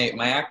cast my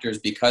actors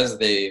because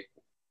they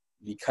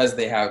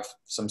have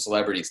some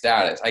celebrity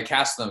status. I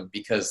cast them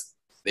because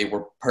they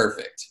were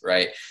perfect,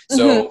 right?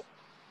 So,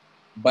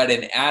 but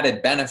an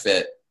added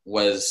benefit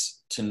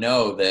was to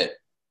know that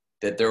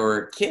there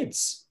were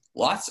kids,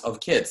 lots of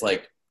kids,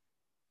 like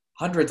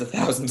hundreds of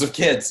thousands of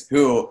kids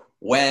who,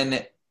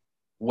 when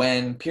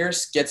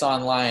Pierce gets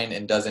online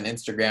and does an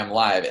Instagram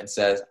live and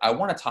says, I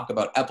want to talk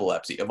about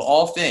epilepsy, of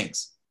all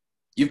things,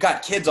 you've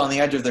got kids on the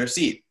edge of their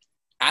seat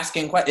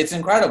asking questions. It's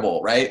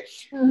incredible, right?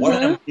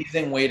 What an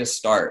amazing way to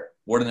start.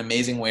 What an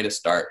amazing way to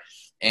start.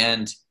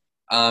 And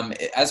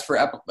as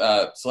for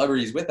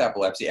celebrities with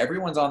epilepsy,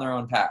 everyone's on their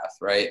own path,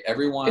 right?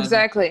 Everyone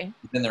exactly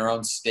is in their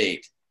own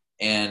state.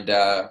 And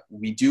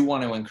we do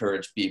want to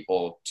encourage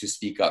people to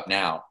speak up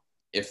now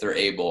if they're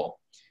able.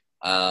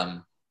 But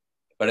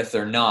if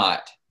they're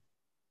not,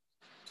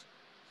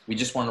 we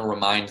just want to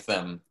remind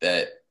them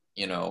that,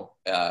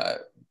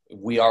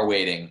 we are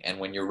waiting. And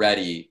when you're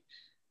ready,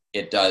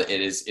 it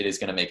is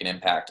going to make an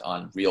impact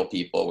on real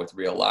people with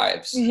real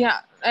lives. Yeah.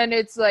 And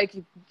it's like,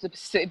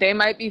 they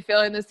might be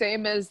feeling the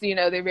same as,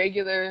 the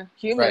regular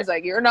humans. Right.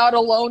 Like, you're not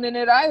alone in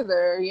it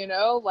either,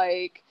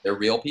 like. They're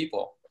real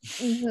people.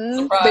 They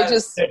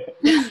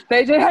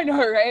did. I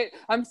know, right?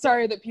 I'm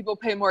sorry that people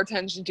pay more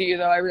attention to you,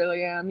 though. I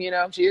really am.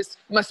 Geez,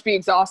 must be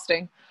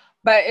exhausting.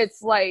 But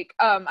it's like,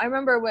 I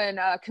remember when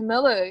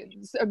Camilla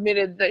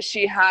admitted that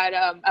she had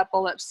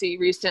epilepsy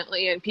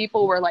recently, and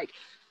people were like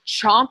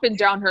chomping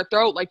down her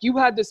throat, like, you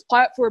had this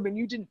platform and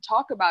you didn't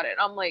talk about it. And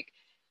I'm like,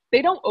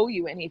 they don't owe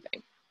you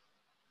anything.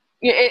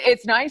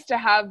 It's nice to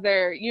have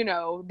their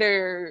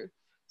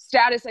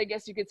status, I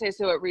guess you could say,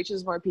 so it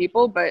reaches more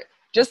people. But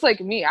just like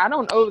me, I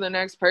don't owe the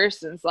next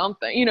person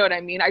something. You know what I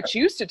mean? I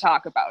choose to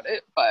talk about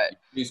it, but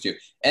you choose to.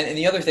 And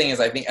the other thing is,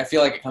 I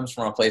feel like it comes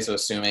from a place of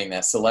assuming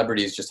that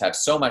celebrities just have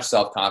so much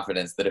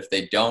self-confidence that if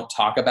they don't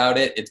talk about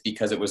it, it's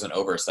because it was an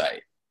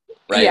oversight,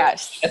 right?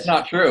 Yes. That's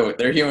not true.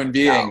 They're human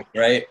beings,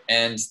 right?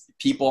 And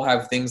people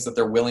have things that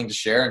they're willing to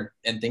share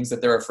and things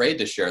that they're afraid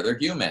to share. They're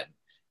human.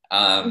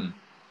 I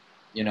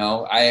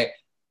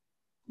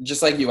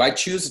just like you, I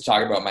choose to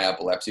talk about my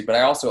epilepsy, but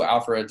I also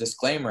offer a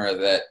disclaimer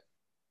that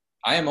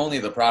I am only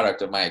the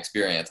product of my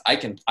experience. I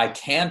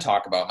can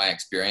talk about my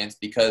experience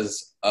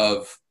because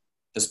of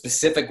the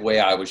specific way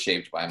I was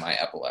shaped by my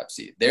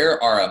epilepsy.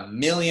 There are a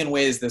million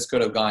ways this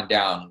could have gone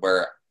down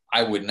where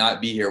I would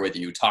not be here with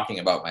you talking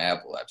about my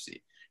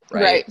epilepsy.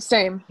 Right?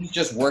 Same. It's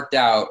just worked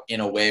out in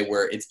a way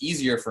where it's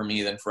easier for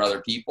me than for other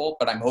people,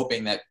 but I'm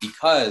hoping that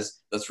because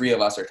the three of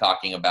us are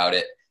talking about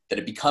it, that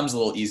it becomes a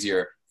little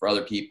easier for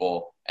other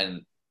people,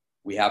 and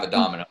we have a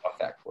domino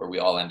effect where we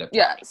all end up.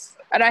 Yes.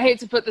 And I hate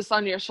to put this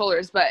on your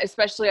shoulders, but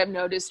especially I've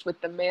noticed with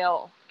the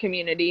male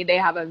community, they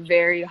have a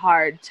very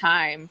hard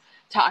time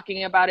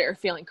talking about it or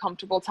feeling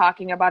comfortable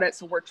talking about it.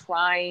 So we're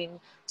trying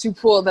to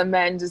pull the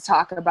men to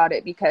talk about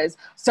it because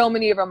so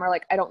many of them are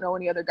like, I don't know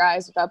any other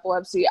guys with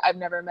epilepsy. I've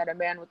never met a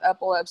man with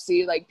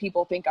epilepsy. Like,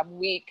 people think I'm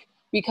weak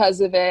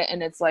because of it.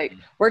 And it's like,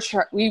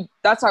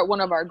 that's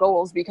one of our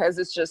goals, because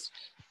it's just,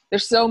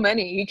 there's so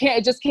many.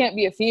 It just can't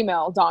be a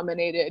female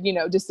dominated,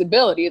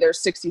 disability. There's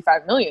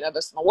 65 million of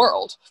us in the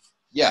world.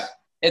 Yeah,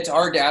 it's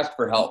hard to ask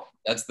for help.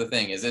 That's the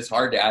thing, is it's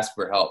hard to ask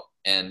for help.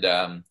 And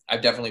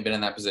I've definitely been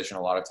in that position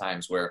a lot of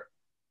times where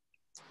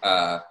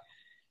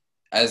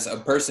as a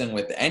person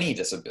with any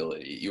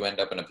disability, you end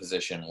up in a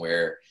position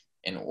where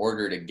in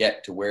order to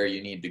get to where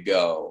you need to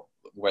go,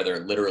 whether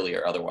literally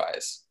or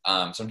otherwise,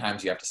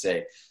 sometimes you have to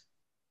say,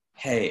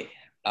 hey,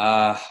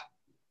 I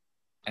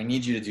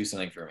need you to do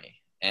something for me.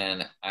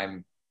 And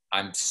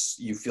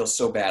you feel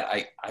so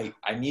bad.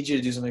 I need you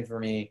to do something for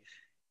me.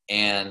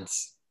 And,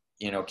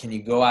 can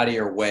you go out of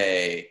your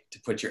way to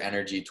put your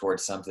energy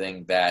towards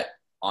something that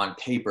on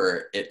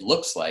paper, it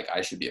looks like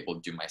I should be able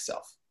to do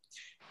myself.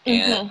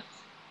 And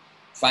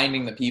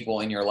finding the people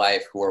in your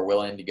life who are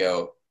willing to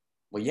go,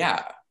 well,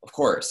 yeah, of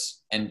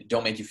course, and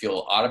don't make you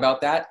feel odd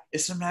about that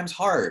is sometimes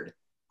hard.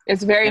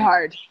 It's very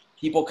hard.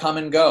 People come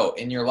and go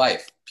in your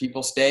life.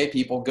 People stay,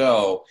 people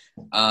go.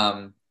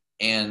 We're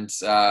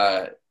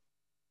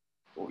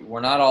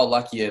not all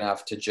lucky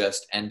enough to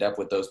just end up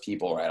with those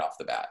people right off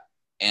the bat.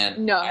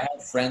 And no. I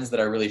have friends that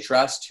I really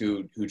trust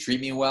who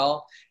treat me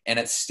well, and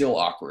it's still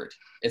awkward.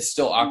 It's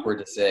still awkward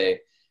to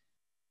say,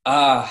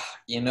 I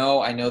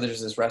know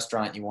there's this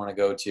restaurant you want to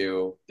go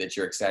to that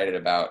you're excited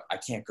about. I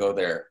can't go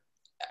there.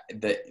 I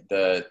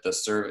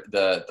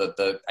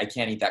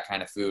can't eat that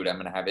kind of food. I'm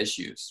going to have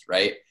issues.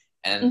 Right.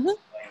 And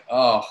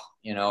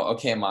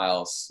okay,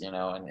 Miles,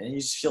 and you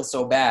just feel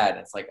so bad.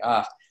 It's like,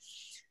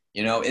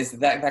 is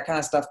that kind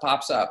of stuff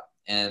pops up.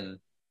 And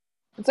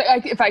it's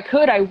like, if I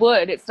could, I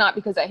would. It's not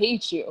because I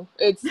hate you.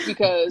 It's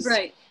because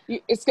right.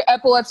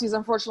 Epilepsy is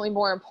unfortunately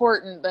more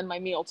important than my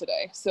meal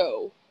today.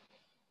 So.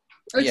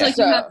 Or it's like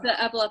you have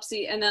the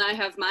epilepsy and then I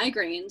have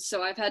migraines.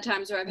 So I've had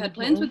times where I've had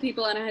plans with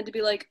people and I had to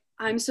be like,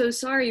 I'm so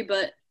sorry,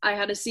 but I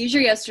had a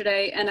seizure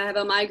yesterday and I have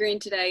a migraine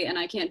today and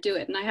I can't do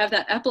it. And I have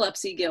that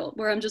epilepsy guilt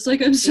where I'm just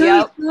like, I'm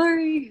so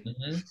sorry.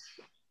 Mm-hmm.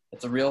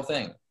 It's a real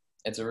thing.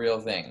 It's a real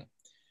thing.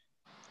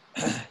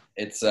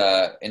 It's,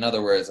 in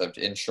other words,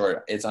 in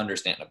short, it's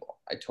understandable.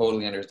 I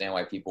totally understand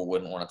why people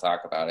wouldn't want to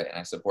talk about it. And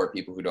I support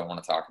people who don't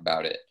want to talk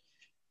about it.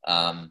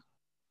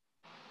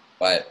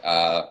 But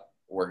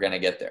we're going to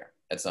get there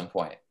at some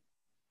point.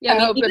 Yeah, I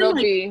hope it'll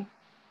be.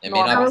 It may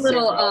not our be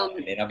little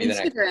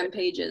Instagram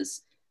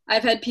pages.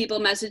 I've had people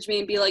message me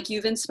and be like,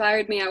 you've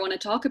inspired me. I want to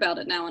talk about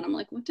it now. And I'm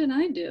like, what did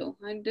I do?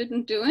 I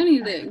didn't do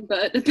anything,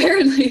 but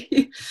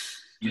apparently.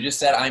 You just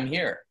said, I'm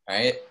here,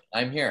 right?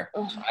 I'm here.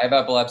 I have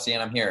epilepsy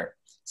and I'm here.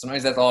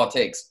 Sometimes that's all it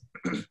takes.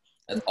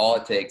 That's all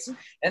it takes.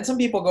 And some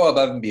people go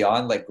above and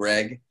beyond, like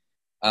Greg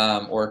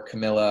or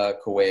Camila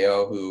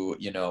Coelho, who,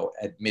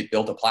 had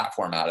built a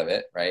platform out of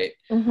it, right?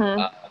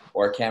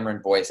 Or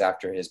Cameron Boyce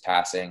after his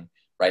passing,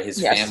 right?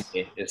 His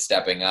family is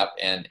stepping up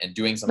and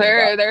doing something.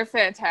 They're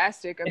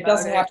fantastic about it. It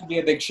doesn't have to be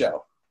a big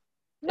show.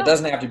 No. It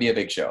doesn't have to be a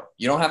big show.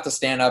 You don't have to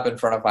stand up in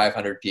front of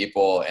 500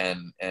 people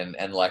and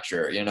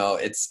lecture.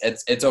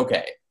 It's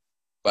okay.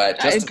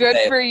 But just it's good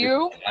for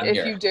you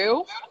if you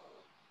do.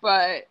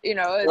 But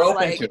it's we're open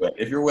like to it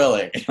if you're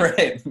willing,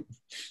 right?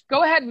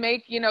 Go ahead and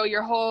make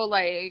your whole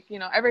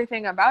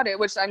everything about it.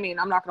 Which I'm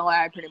not gonna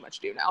lie, I pretty much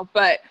do now.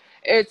 But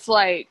it's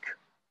like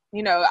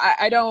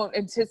I don't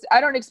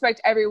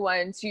expect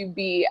everyone to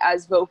be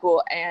as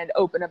vocal and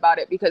open about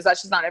it because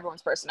that's just not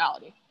everyone's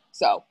personality.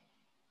 So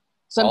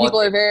some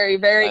people are very,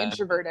 very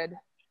introverted.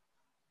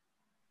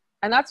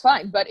 And that's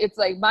fine. But it's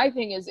like, my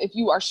thing is, if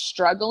you are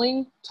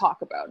struggling,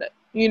 talk about it.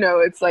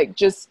 It's like,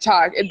 just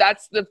talk. And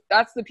that's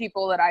the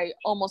people that I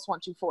almost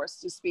want to force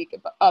to speak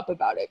up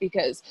about it,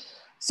 because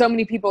so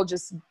many people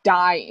just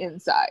die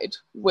inside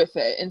with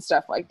it and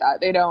stuff like that.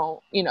 They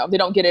don't, they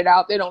don't get it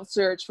out. They don't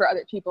search for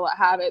other people that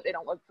have it. They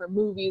don't look for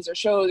movies or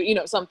shows,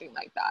 something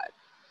like that.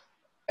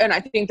 And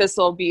I think this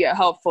will be a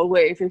helpful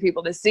way for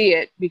people to see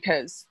it,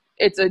 because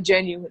it's a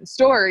genuine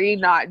story,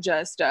 not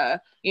just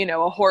a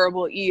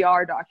horrible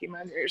ER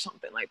documentary or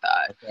something like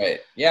that. Right.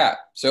 Yeah.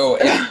 So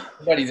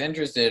if anybody's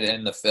interested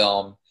in the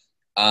film,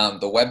 the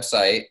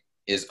website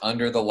is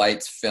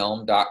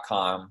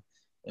underthelightsfilm.com,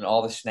 and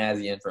all the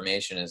snazzy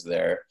information is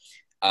there.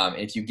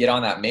 If you get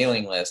on that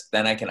mailing list,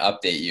 then I can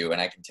update you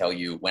and I can tell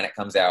you when it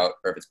comes out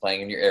or if it's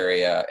playing in your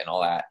area and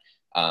all that.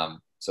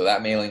 So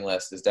that mailing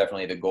list is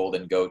definitely the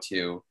golden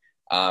go-to.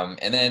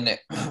 And then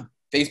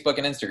Facebook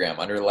and Instagram,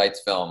 Under the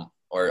Lights Film,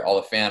 or all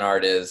the fan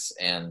art is,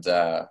 and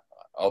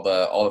all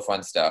the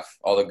fun stuff,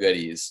 all the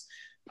goodies.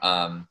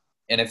 And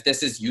if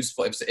this is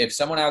useful, if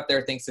someone out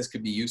there thinks this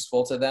could be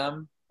useful to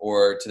them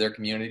or to their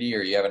community,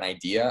 or you have an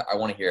idea, I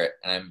want to hear it,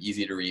 and I'm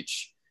easy to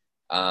reach.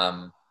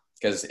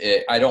 Because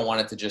I don't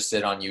want it to just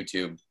sit on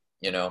YouTube.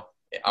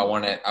 I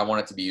want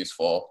it to be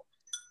useful.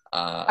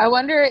 I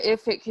wonder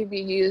if it could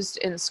be used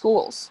in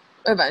schools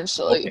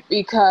eventually,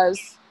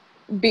 because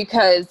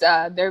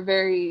they're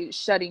very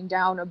shutting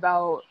down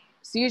about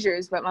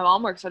seizures. But my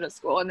mom works at a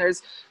school, and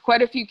there's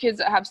quite a few kids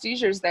that have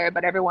seizures there,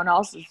 but everyone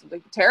else is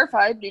like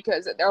terrified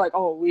because they're like,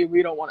 oh,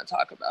 we don't want to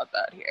talk about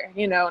that here,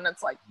 and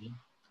it's like,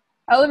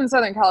 I live in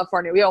Southern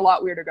California. We have a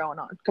lot weirder going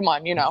on. Come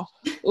on,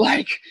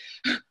 like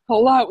a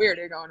lot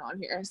weirder going on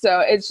here.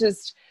 So it's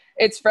just,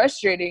 it's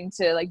frustrating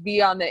to like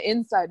be on the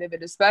inside of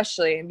it,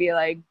 especially, and be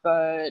like,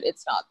 but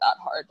it's not that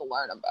hard to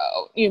learn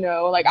about, you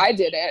know, like I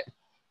did it.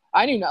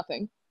 I knew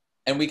nothing.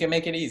 And we can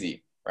make it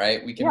easy,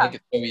 right? We can make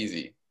it so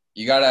easy.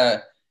 You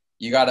gotta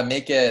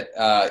make it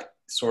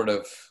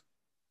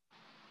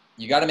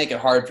you gotta make it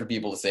hard for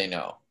people to say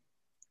no,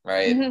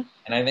 right? Mm-hmm.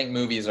 And I think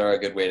movies are a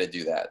good way to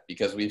do that,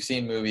 because we've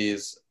seen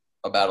movies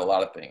about a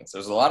lot of things.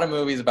 There's a lot of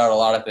movies about a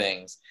lot of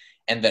things,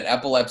 and that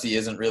epilepsy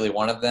isn't really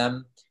one of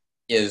them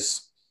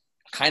is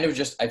kind of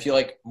just, I feel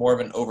like, more of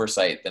an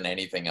oversight than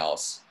anything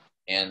else.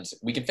 And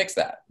we can fix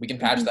that. We can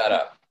patch that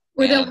up.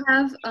 Or they'll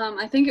have,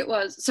 I think it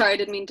was, sorry, I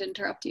didn't mean to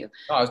interrupt you.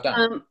 Oh, I was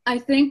done. I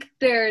think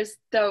there was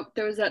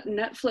that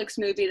Netflix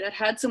movie that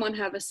had someone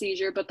have a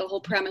seizure, but the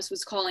whole premise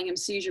was calling him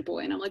Seizure Boy.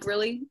 And I'm like,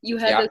 really? You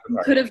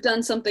could have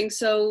done something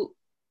so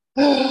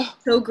great.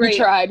 You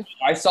tried.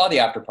 I saw The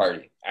After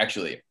Party,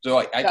 actually. So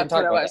I can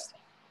talk about that.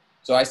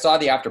 So I saw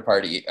The After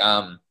Party.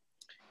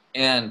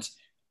 And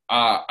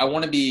I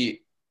want to give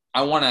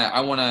my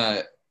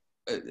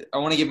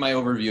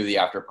overview of The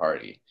After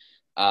Party.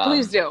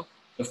 Please do.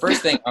 The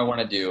first thing I want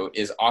to do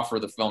is offer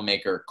the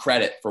filmmaker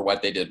credit for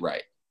what they did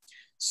right.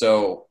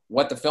 So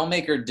what the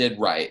filmmaker did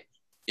right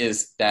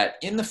is that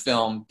in the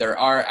film, there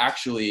are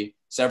actually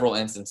several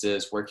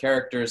instances where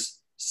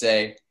characters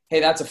say, hey,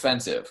 that's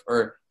offensive,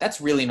 or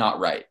that's really not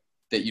right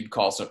that you'd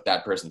call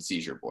that person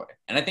Seizure Boy.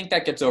 And I think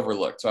that gets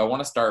overlooked. So I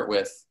want to start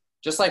with,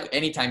 just like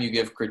anytime you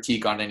give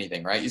critique on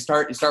anything, right? You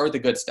start with the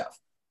good stuff.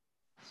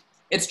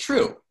 It's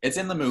true. It's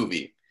in the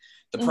movie.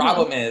 The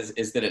problem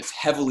is that it's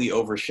heavily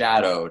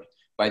overshadowed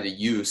by the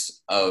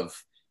use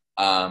of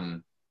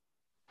the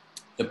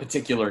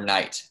particular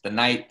night, the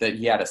night that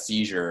he had a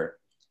seizure,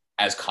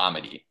 as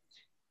comedy.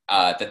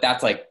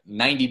 That's like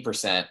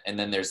 90%, and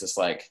then there's this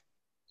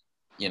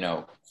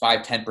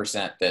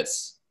 5-10%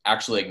 that's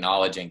actually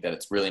acknowledging that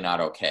it's really not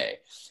okay.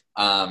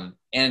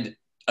 And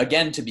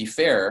again, to be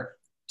fair,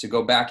 to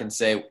go back and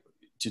say,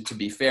 to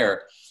be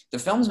fair, the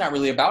film's not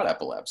really about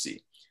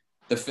epilepsy.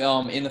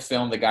 In the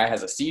film, the guy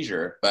has a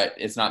seizure, but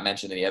it's not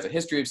mentioned that he has a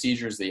history of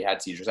seizures, that he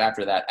had seizures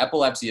after that.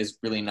 Epilepsy is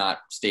really not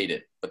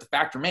stated, but the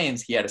fact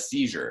remains he had a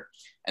seizure.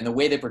 And the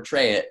way they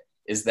portray it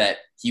is that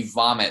he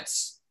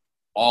vomits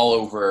all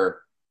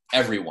over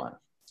everyone.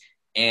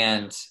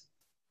 And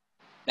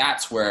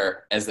that's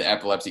where, as the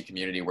epilepsy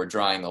community, we're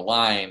drawing the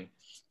line,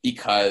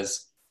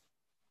 because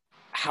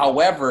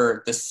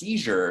however, the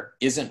seizure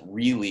isn't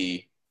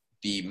really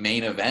the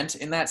main event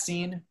in that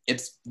scene.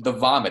 It's the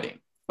vomiting.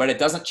 But it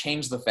doesn't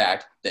change the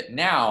fact that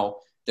now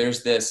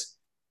there's this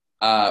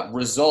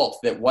result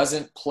that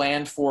wasn't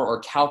planned for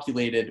or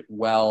calculated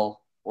well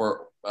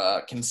or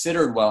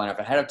considered well enough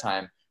ahead of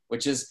time,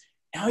 which is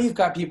now you've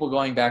got people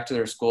going back to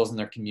their schools and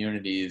their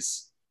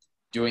communities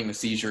doing the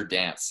seizure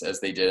dance as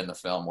they did in the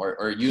film,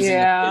 or using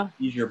the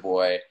Seizure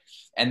Boy.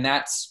 And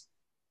that's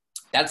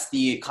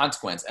the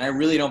consequence. And I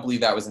really don't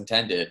believe that was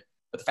intended.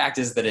 But the fact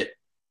is that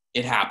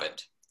it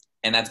happened.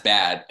 And that's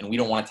bad. And we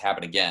don't want it to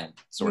happen again.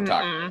 So we're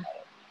talking about it.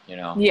 You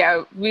know?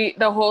 Yeah,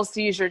 the whole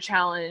seizure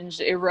challenge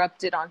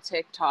erupted on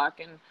TikTok,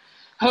 and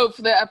hope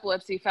the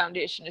Epilepsy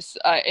Foundation is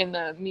in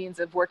the means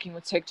of working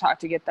with TikTok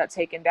to get that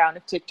taken down.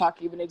 If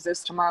TikTok even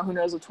exists tomorrow, who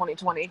knows with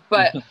 2020?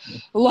 But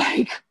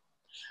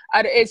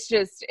it's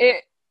just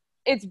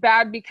it's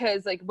bad,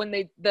 because like when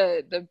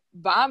the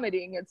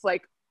vomiting, it's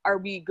like, are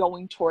we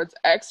going towards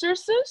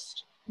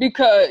Exorcist?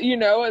 Because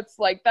it's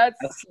like that's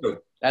true.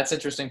 That's an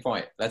interesting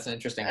point.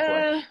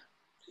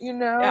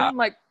 I'm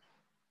like.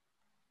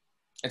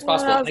 It's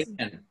possible.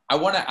 Again, I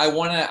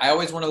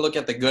always want to look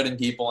at the good in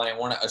people, and I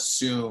want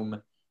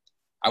to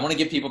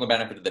give people the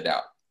benefit of the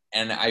doubt.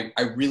 And I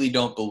really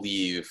don't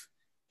believe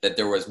that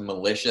there was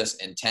malicious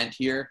intent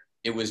here.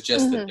 It was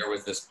just that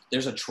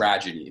there's a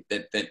tragedy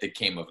that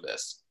came of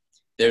this.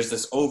 There's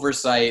this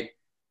oversight,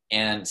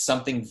 and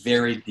something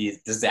very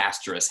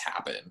disastrous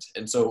happened.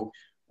 And so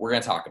we're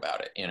going to talk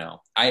about it.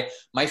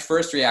 My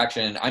first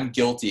reaction, I'm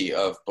guilty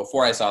of,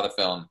 before I saw the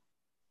film,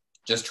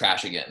 just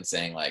trashing it and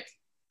saying like,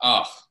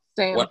 oh,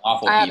 same. What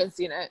awful I haven't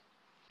seen it.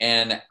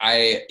 And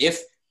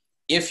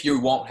if you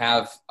won't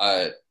have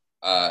a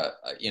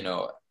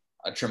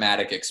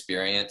traumatic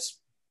experience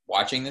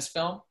watching this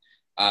film,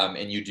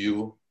 and you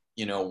do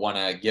want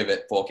to give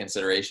it full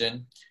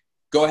consideration,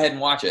 go ahead and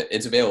watch it.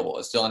 It's available.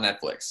 It's still on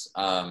Netflix,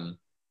 and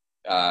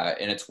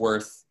it's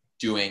worth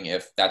doing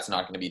if that's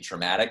not going to be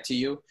traumatic to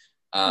you.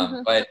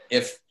 But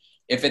if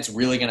it's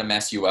really going to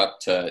mess you up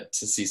to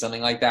see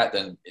something like that,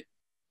 then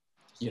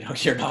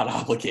you're not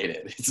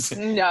obligated.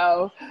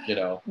 No,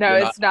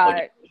 it's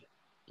not.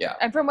 Yeah.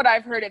 And from what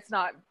I've heard, it's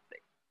not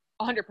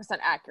 100%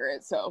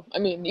 accurate. So, I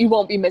mean, you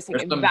won't be missing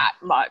that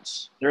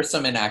much. There's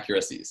some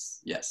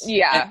inaccuracies. Yes.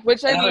 Yeah.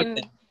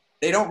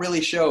 They don't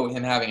really show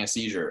him having a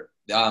seizure.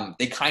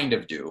 They kind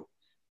of do.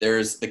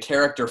 There's the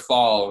character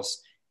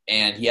falls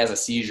and he has a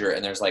seizure,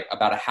 and there's like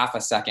about a half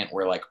a second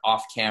where like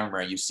off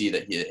camera, you see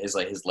that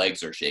his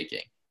legs are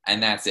shaking,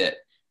 and that's it.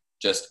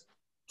 Just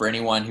for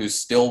anyone who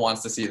still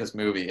wants to see this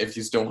movie, if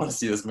you still want to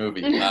see this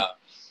movie.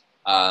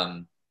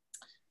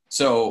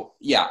 So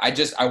yeah,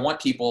 I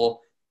want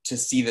people to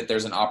see that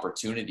there's an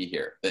opportunity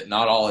here, that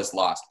not all is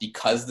lost.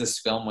 Because this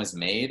film was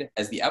made,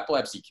 as the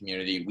epilepsy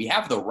community, we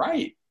have the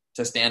right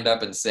to stand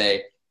up and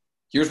say,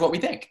 here's what we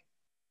think.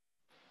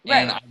 Right.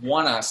 And I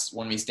want us,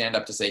 when we stand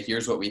up to say,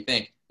 here's what we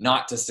think,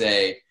 not to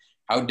say,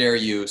 how dare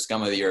you,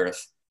 scum of the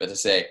earth, but to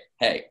say,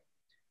 hey,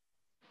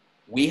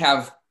 we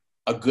have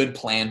a good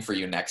plan for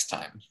you next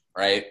time,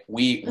 right?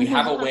 We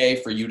have a way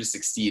for you to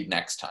succeed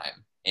next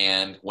time.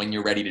 And when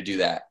you're ready to do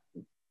that,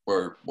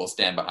 we'll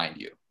stand behind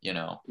you, you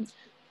know?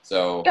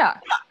 So yeah,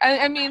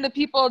 I mean, the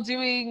people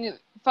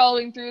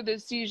following through the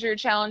seizure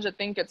challenge, I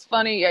think it's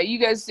funny. Yeah, you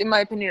guys, in my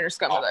opinion, are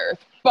scum of the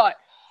earth. But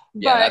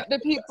the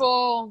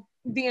people,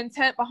 the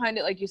intent behind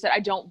it, like you said, I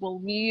don't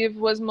believe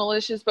was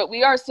malicious. But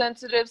we are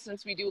sensitive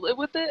since we do live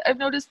with it. I've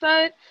noticed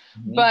that.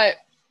 Mm-hmm. But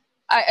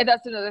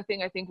that's another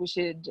thing I think we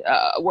should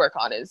work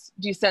on, is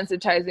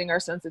desensitizing our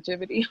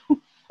sensitivity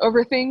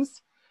over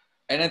things.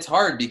 And it's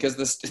hard because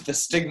the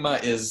stigma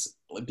is,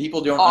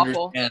 people don't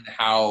awful. Understand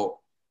how,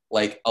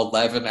 like,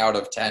 11 out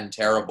of 10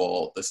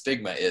 terrible the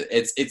stigma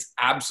is. It's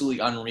absolutely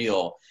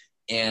unreal.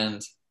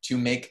 And to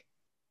make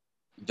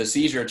the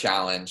seizure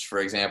challenge, for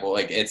example,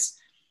 like, it's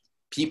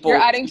people, you're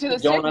adding to the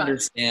don't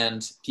stigma.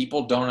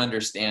 People don't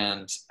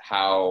understand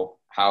how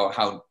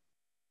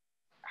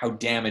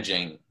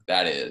damaging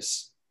that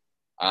is.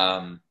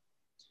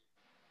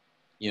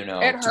 You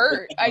know, it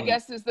hurt, I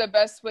guess, is the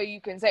best way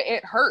you can say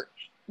it. Hurt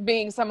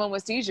being someone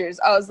with seizures.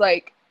 I was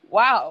like,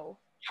 wow,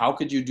 how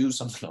could you do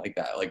something like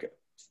that? Like,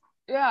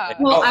 yeah. Like,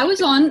 well, I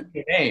was on.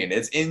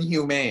 It's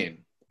inhumane.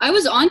 I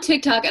was on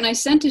TikTok and I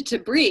sent it to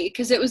Brie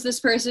because it was this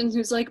person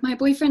who's like, my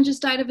boyfriend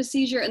just died of a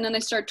seizure, and then I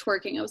started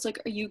twerking. I was like,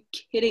 are you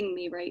kidding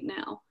me right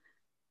now?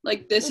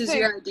 Like, this is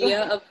your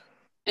idea of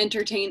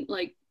entertain?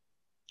 Like,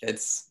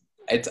 it's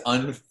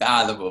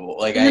unfathomable.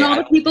 Like, and then all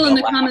the people in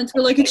the comments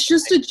were like, it's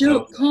just a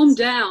joke. Calm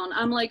down.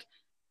 I'm like,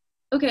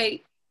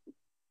 okay,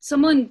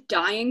 someone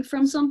dying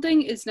from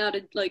something is not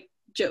a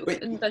joke,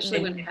 especially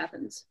when it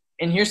happens.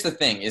 And here's the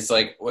thing: is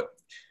like what.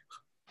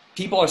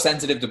 People are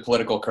sensitive to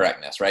political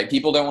correctness, right?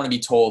 People don't want to be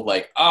told,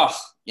 like, oh,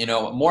 you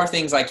know, more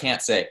things I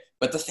can't say.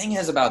 But the thing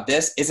is about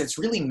this is it's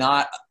really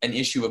not an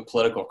issue of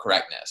political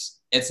correctness.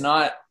 It's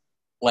not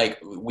like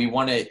we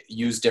want to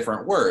use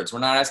different words. We're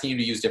not asking you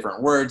to use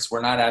different words.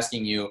 We're not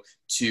asking you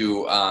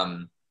to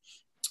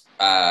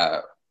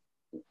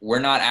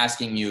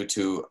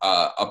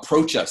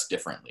approach us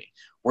differently.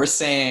 We're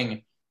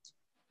saying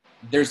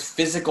there's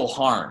physical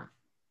harm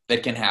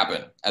that can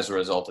happen as a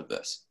result of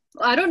this.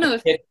 I don't know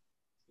if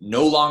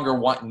no longer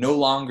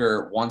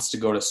wants to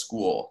go to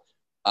school.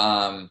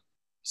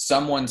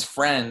 Someone's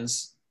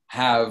friends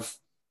have,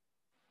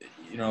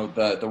 you know,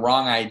 the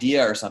wrong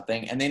idea or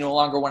something, and they no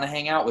longer want to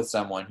hang out with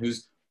someone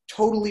who's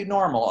totally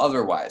normal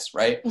otherwise,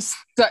 right?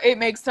 So it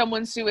makes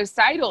someone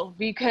suicidal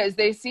because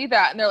they see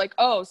that and they're like,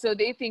 oh, so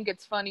they think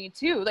it's funny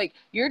too. Like,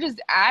 you're just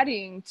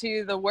adding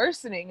to the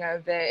worsening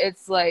of it.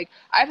 It's like,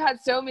 I've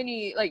had so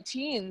many like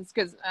teens,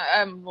 because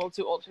I'm a little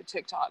too old for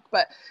TikTok,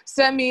 but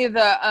send me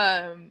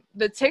the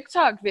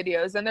TikTok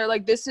videos and they're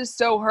like, this is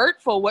so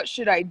hurtful. What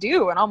should I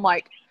do? And I'm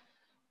like,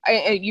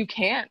 you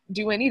can't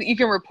do anything. You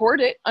can report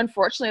it.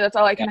 Unfortunately, that's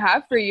all I can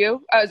have for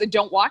you. I was like,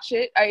 don't watch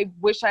it. I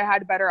wish I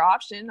had a better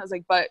option. I was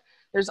like, but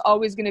there's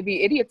always going to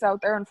be idiots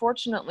out there,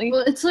 unfortunately.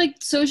 Well, it's like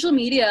social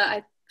media,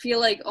 I feel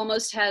like,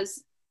 almost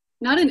has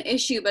not an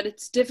issue, but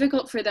it's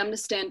difficult for them to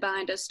stand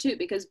behind us too,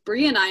 because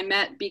Brie and I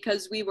met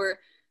because we were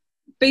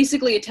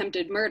basically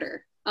attempted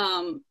murder.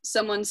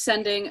 Someone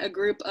sending a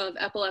group of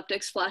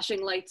epileptics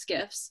flashing lights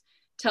gifts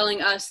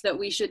telling us that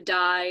we should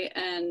die,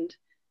 and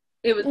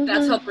it was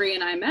that's how Brie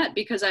and I met,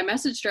 because I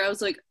messaged her. I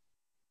was like,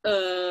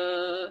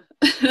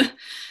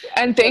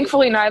 And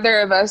thankfully neither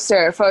of us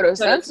are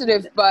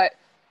photosensitive, but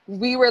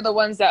we were the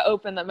ones that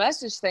opened the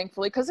message,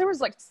 thankfully, because there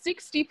was like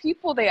 60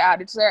 people they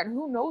added to there, and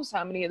who knows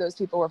how many of those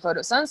people were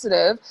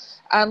photosensitive.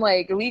 And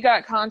like, we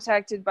got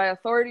contacted by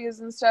authorities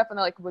and stuff, and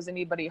they're like, was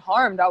anybody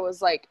harmed? I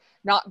was like,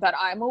 not that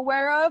I'm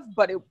aware of,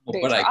 but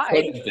they tried. I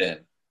could have been.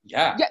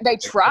 Yeah, they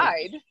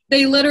tried.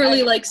 They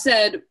literally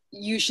said,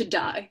 you should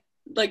die.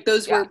 Like,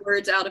 those were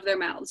words out of their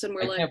mouths, and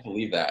we're like, I can't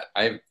believe that.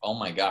 Oh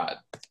my God.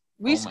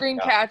 We screen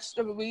capped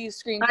I have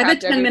a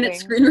 10-minute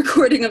screen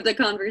recording of the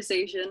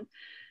conversation.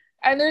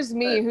 And there's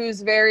me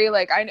who's very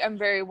I'm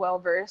very well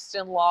versed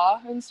in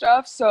law and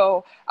stuff.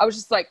 So I was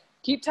just like,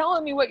 keep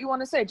telling me what you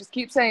want to say. Just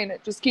keep saying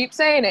it. Just keep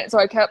saying it. So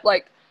I kept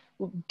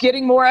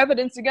getting more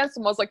evidence against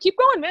him. I was like, keep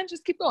going, man.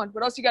 Just keep going.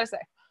 What else you got to say?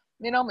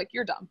 You know, I'm like,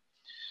 you're dumb.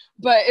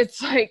 But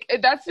it's like,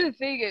 that's the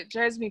thing. It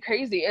drives me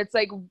crazy. It's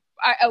like,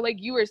 I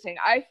like you were saying,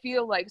 I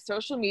feel like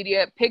social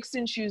media picks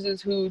and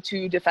chooses who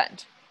to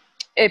defend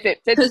if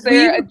it fits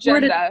their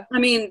agenda. I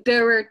mean,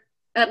 there were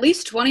at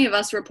least 20 of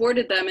us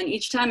reported them, and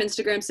each time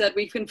Instagram said,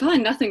 we can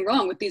find nothing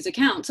wrong with these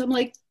accounts. I'm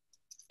like,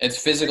 it's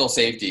physical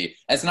safety.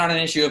 It's not an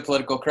issue of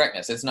political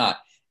correctness. It's not.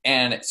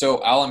 And so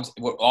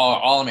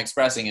all I'm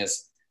expressing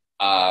is,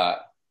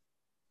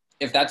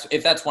 if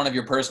that's one of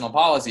your personal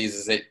policies,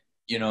 is that,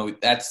 you know,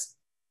 that's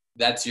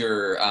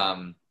your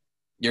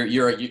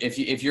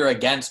if you're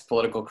against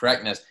political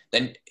correctness,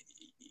 then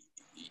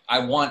I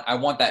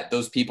want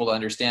those people to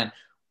understand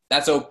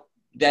that's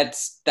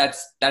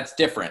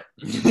different.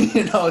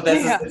 You know,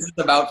 this is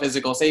about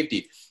physical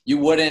safety. You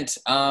wouldn't,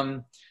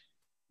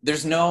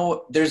 there's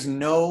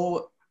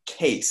no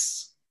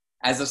case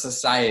as a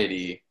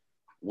society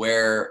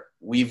where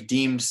we've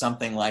deemed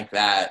something like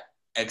that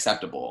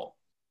acceptable.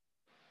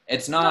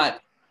 It's not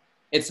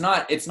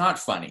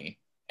funny.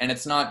 And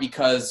it's not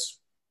because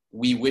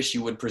we wish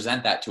you would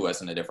present that to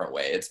us in a different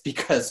way. It's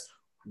because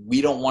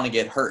we don't want to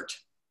get hurt.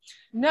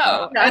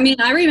 No. I mean,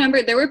 I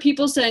remember there were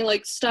people saying,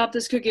 like, stop,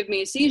 this could give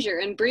me a seizure.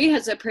 And Brie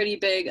has a pretty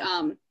big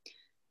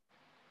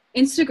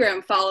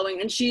Instagram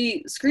following, and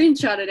she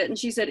screenshotted it, and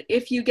she said,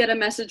 if you get a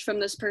message from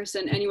this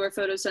person and you are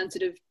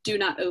photosensitive, do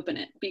not open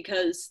it,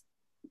 because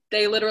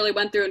they literally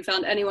went through and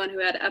found anyone who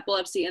had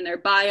epilepsy in their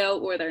bio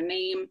or their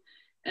name,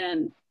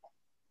 and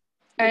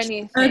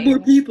anything. Had more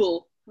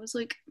people. I was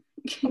like,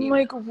 I'm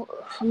like,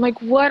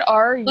 what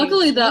are you?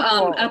 Luckily,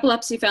 the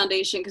Epilepsy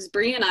Foundation, because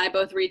Brie and I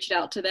both reached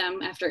out to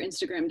them after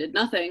Instagram did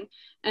nothing,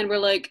 and we're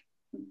like,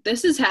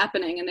 this is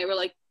happening, and they were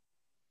like,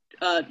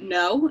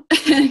 no.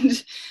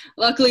 And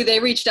luckily,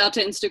 they reached out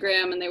to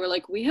Instagram, and they were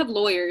like, we have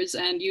lawyers,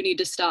 and you need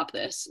to stop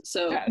this.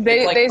 So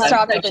they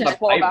stopped it in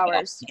 12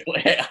 hours.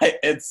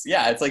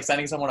 It's like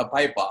sending someone a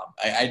pipe bomb.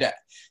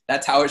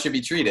 That's how it should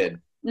be treated.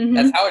 Mm-hmm.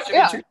 That's how it should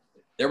be treated.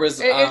 There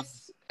was.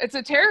 It's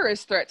a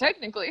terrorist threat,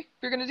 technically. If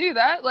you're going to do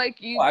that,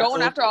 like, you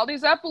going after all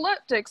these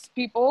epileptics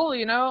people,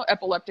 you know,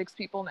 epileptics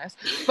peopleness.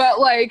 But,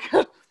 like,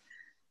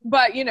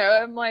 you know,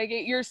 I'm like,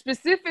 you're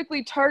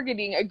specifically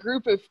targeting a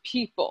group of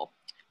people.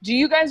 Do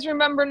you guys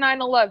remember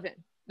 9/11?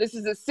 This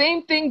is the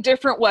same thing,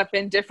 different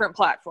weapon, different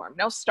platform.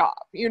 Now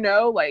stop, you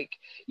know, like,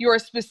 you are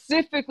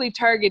specifically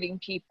targeting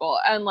people.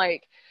 And,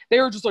 like,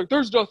 they were just like,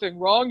 there's nothing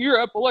wrong. You're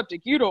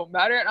epileptic. You don't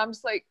matter. And I'm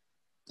just like,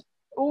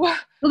 well,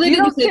 they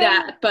didn't say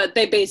that, but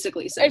they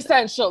basically said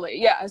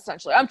essentially.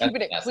 I'm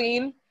keeping it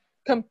clean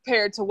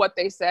compared to what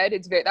they said.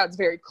 That's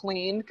very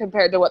clean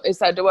compared to what they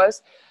said to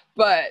us.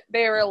 But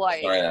they were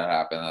like, sorry that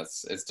happened.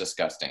 It's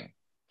disgusting.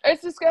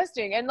 It's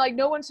disgusting, and like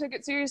no one took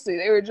it seriously.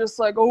 They were just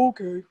like, oh,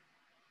 okay,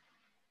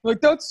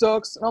 like that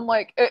sucks. And I'm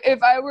like,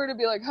 if I were to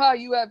be like, huh,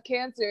 you have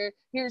cancer,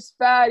 here's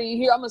fatty,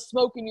 here I'm gonna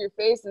smoke in your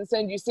face and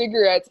send you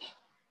cigarettes,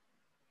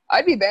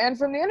 I'd be banned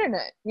from the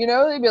internet. You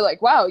know, they'd be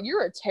like, wow,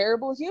 you're a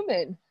terrible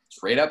human.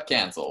 Straight up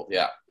canceled.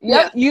 Yeah.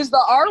 Use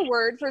the R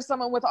word for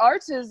someone with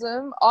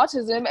autism,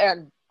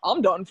 and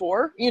I'm done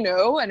for, you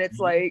know. And it's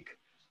like,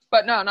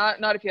 but no,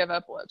 not if you have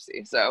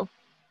epilepsy. So,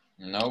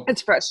 nope.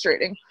 It's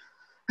frustrating.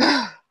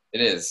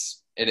 It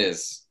is,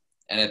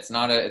 and it's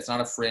not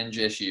a fringe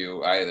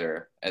issue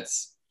either.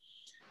 It's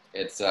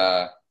just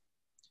as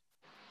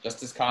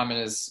common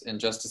as and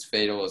just as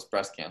fatal as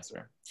breast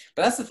cancer.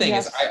 But that's the thing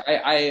is,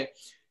 I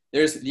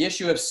there's the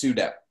issue of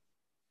SUDEP.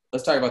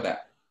 Let's talk about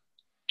that.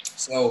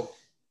 So.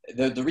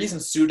 The reason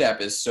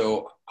SUDEP is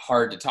so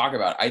hard to talk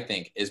about, I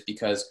think, is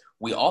because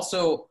we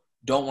also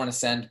don't want to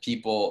send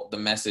people the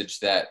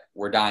message that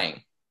we're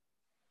dying,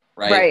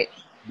 right?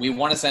 We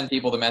want to send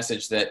people the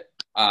message that,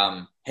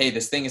 hey,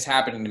 this thing is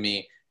happening to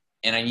me,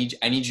 and I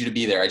need you to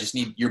be there. I just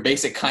need your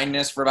basic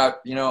kindness for about,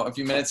 you know, a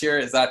few minutes here.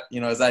 Is that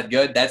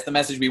good? That's the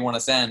message we want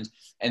to send.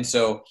 And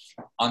so,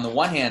 on the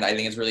one hand, I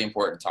think it's really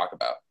important to talk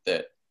about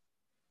that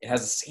it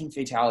has the same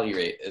fatality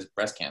rate as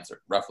breast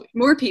cancer, roughly.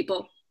 More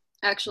people.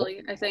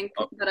 Actually, I think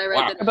that I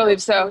read that I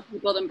believe so. More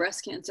people than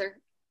breast cancer.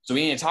 So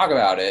we need to talk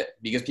about it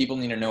because people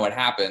need to know what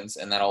happens,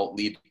 and that'll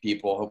lead to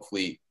people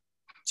hopefully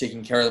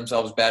taking care of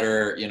themselves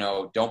better. You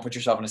know, don't put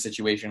yourself in a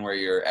situation where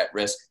you're at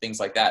risk, things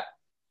like that.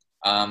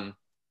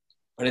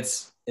 But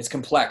it's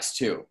complex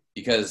too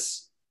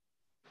because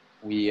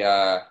we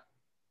want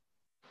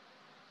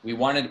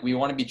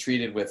to be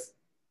treated with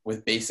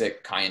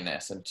basic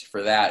kindness, and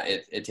for that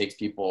it takes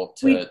people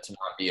to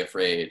not be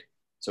afraid.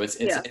 So it's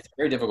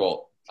very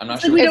difficult. I'm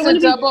not sure. We don't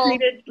want to be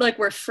treated like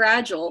we're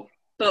fragile,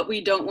 but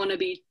we don't want to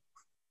be.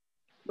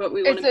 But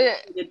we want to.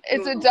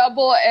 It's a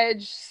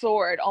double-edged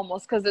sword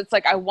almost, because it's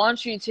like I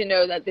want you to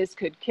know that this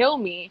could kill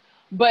me,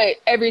 but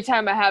every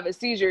time I have a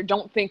seizure,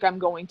 don't think I'm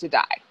going to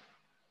die.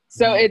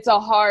 So it's a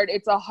hard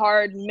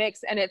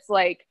mix, and it's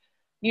like,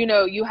 you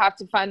know, you have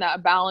to find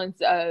that balance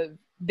of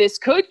this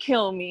could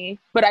kill me,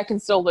 but I can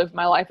still live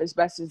my life as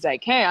best as I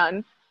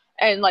can,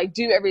 and like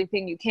do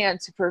everything you can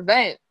to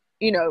prevent,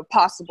 you know,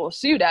 possible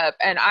SUDEP.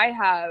 And I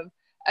have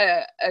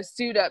a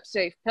SUDEP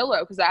safe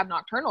pillow because I have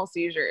nocturnal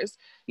seizures.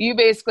 You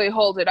basically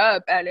hold it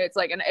up and it's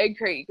like an egg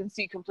crate. You can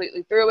see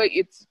completely through it.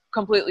 It's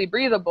completely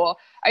breathable.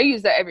 I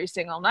use that every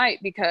single night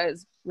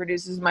because it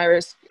reduces my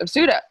risk of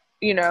SUDEP,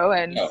 you know,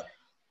 and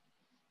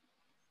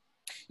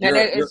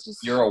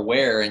you're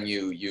aware, and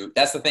you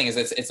that's the thing is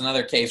it's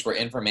another case where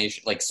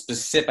information, like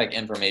specific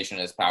information,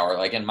 is power.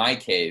 Like in my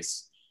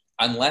case,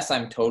 unless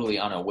I'm totally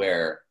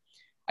unaware,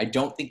 I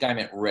don't think I'm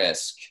at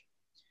risk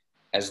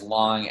as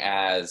long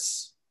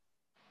as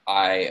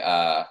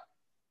I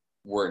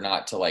were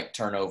not to like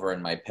turn over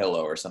in my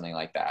pillow or something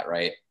like that,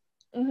 right?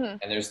 And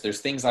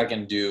there's things I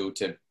can do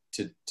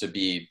to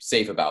be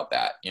safe about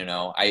that, you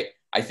know.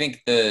 I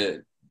think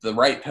the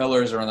right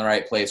pillars are in the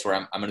right place where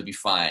I'm going to be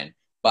fine.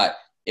 But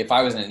if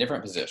I was in a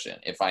different position,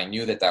 if I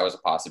knew that that was a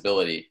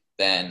possibility,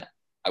 then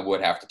I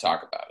would have to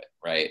talk about it,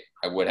 right?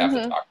 I would have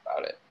to talk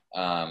about it.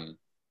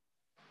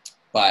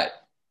 But,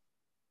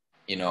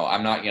 you know,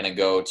 I'm not going to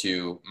go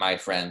to my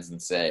friends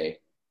and say,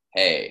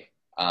 hey,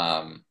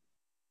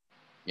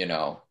 you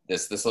know,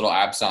 this little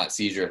absent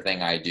seizure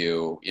thing I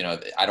do, you know,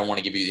 I don't want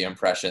to give you the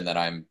impression that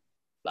I'm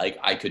like,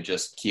 I could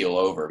just keel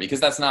over, because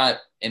that's not,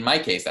 in my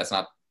case, that's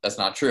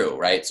not true,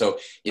 right? So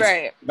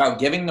it's about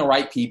giving the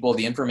right people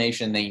the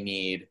information they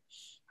need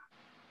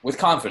with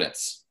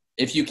confidence,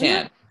 if you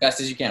can, best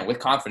as you can, with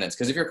confidence.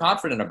 Because if you're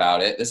confident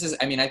about it, this is,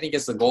 I mean, I think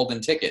it's the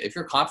golden ticket. If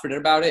you're confident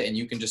about it and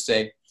you can just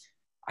say,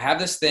 I have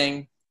this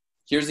thing,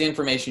 here's the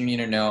information you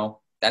need to know,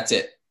 that's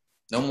it.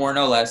 No more,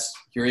 no less.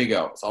 Here you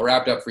go. It's all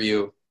wrapped up for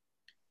you.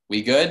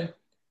 We good?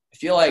 I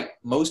feel like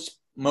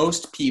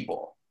most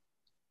people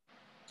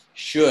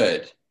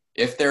should,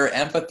 if they're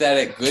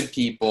empathetic, good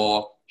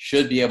people,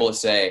 should be able to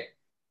say,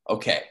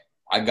 okay,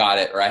 I got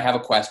it, or I have a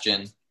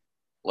question.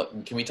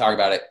 Look, can we talk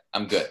about it?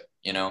 I'm good,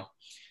 you know?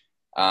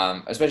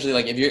 Especially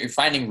like if you're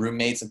finding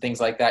roommates and things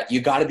like that, you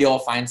got to be able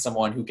to find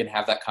someone who can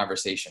have that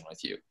conversation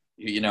with you,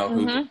 you know,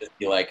 who can just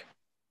be like,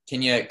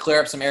 can you clear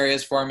up some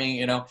areas for me?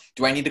 You know,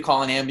 do I need to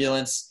call an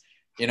ambulance?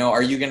 You know,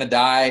 are you going to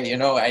die? You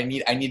know, I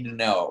need to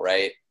know,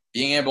 right?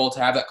 Being able to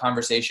have that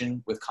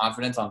conversation with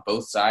confidence on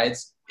both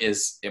sides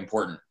is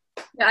important.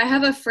 Yeah, I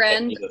have a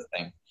friend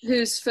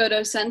who's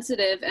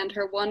photosensitive, and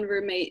her one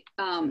roommate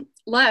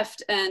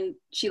left, and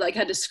she like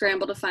had to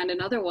scramble to find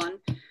another one.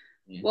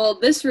 Well,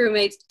 this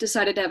roommate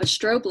decided to have a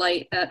strobe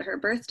light at her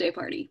birthday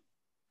party.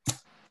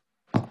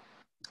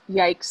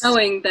 Yikes.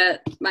 Knowing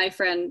that my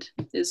friend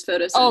is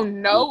photosensitive. Oh,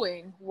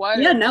 knowing? What?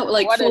 Yeah, no,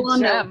 like what full a on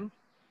gem.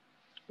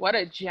 What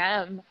a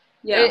gem.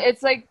 Yeah.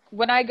 It's like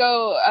when I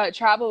go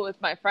travel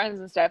with my friends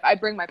and stuff, I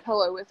bring my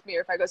pillow with me,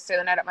 or if I go stay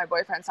the night at my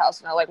boyfriend's house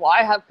and they're like, well,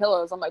 I have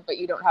pillows. I'm like, but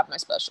you don't have my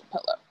special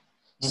pillow.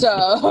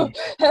 So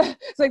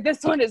it's like,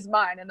 this one is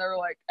mine. And they're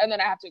like, and then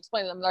I have to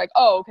explain to them. They're like,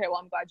 oh, okay, well,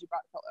 I'm glad you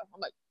brought a pillow. I'm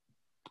like,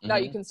 now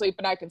you can sleep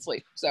and I can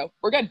sleep. So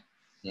we're good.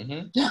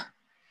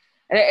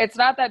 It's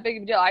not that big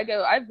of a deal.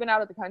 I've been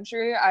out of the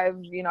country.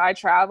 I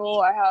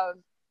travel. I have,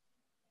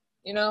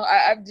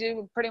 I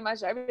do pretty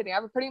much everything. I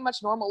have a pretty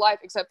much normal life,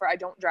 except for I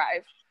don't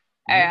drive.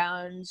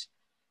 And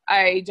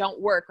I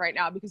don't work right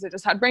now because I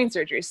just had brain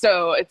surgery.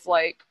 So it's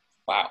like,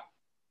 wow,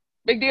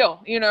 big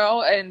deal,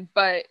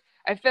 but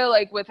I feel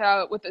like with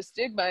the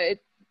stigma,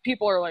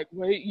 people are like,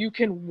 wait, you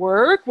can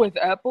work with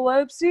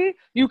epilepsy?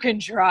 You can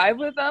drive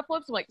with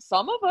epilepsy? I'm like,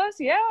 some of us,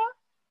 yeah.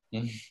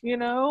 But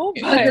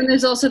then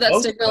there's also that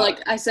stigma, like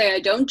I say I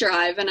don't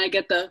drive and I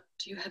get do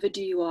you have a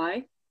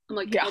DUI? I'm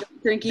like, I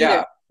don't drink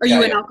either. Are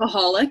you an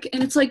alcoholic?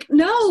 And it's like,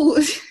 no.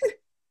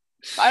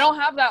 I don't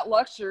have that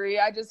luxury.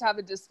 I just have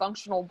a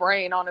dysfunctional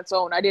brain on its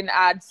own. I didn't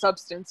add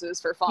substances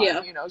for fun,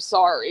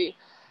 sorry.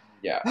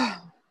 Yeah.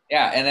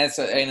 Yeah,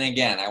 and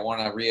again, I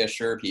want to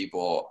reassure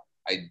people,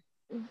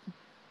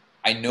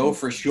 I know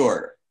for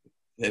sure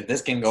that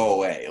this can go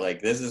away.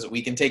 Like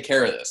we can take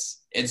care of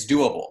this. It's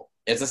doable.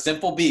 It's a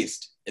simple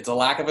beast. It's a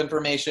lack of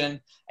information,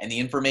 and the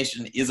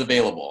information is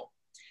available.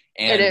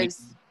 And it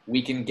is.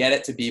 We can get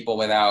it to people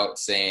without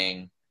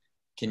saying,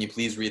 can you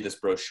please read this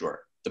brochure?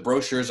 The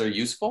brochures are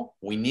useful.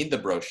 We need the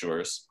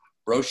brochures.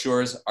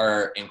 Brochures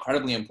are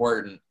incredibly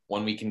important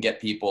when we can get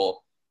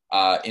people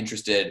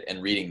interested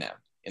in reading them.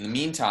 In the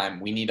meantime,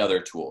 we need other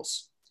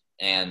tools.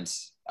 And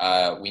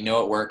we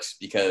know it works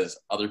because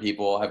other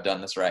people have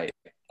done this right.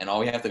 And all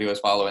we have to do is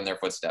follow in their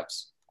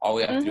footsteps. All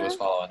we have to do is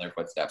follow in their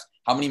footsteps.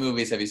 How many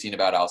movies have you seen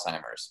about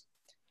Alzheimer's?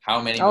 How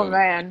many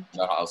movies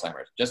about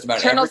Alzheimer's? Just about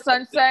Eternal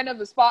Sunshine of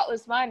the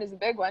Spotless Mind is a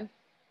big one.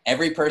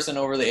 Every person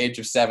over the age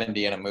of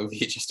 70 in a movie,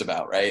 just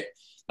about, right?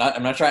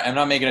 I'm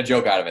not making a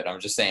joke out of it. I'm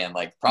just saying,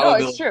 like,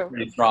 probability is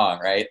pretty strong,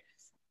 right?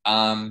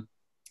 Autism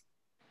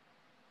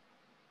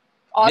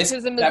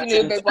is a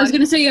new big one. I was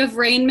going to say you have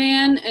Rain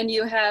Man and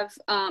you have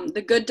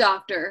The Good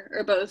Doctor,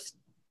 are both.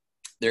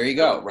 There you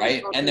go,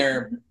 right?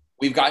 And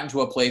we've gotten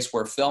to a place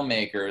where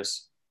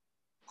filmmakers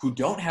who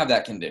don't have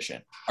that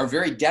condition are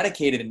very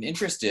dedicated and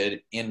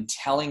interested in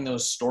telling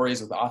those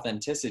stories with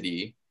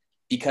authenticity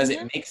because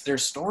it makes their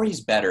stories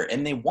better,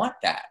 and they want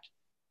that.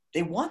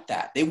 They want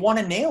that. They want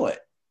to nail it.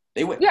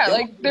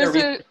 There's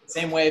the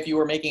same way if you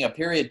were making a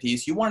period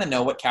piece, you want to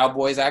know what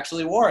cowboys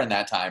actually wore in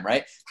that time,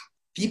 right?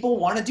 People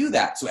want to do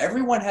that. So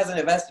everyone has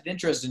an vested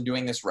interest in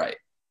doing this right.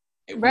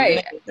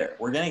 Right.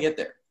 We're going to get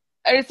there.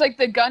 And it's like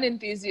the gun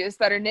enthusiasts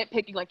that are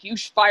nitpicking, like, you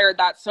fired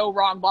that so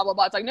wrong, blah, blah,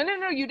 blah. It's like,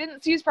 no, you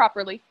didn't seize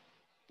properly.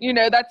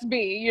 That's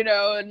me,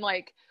 and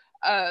like,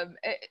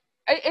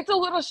 it's a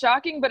little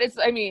shocking, but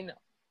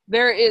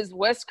there is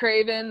Wes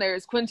Craven,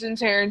 there's Quentin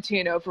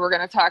Tarantino, if we're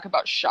going to talk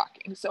about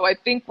shocking. So I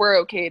think we're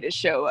okay to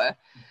show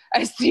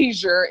a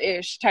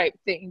seizure-ish type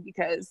thing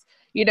because,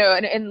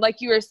 and like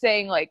you were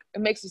saying, like,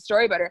 it makes the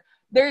story better.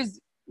 There's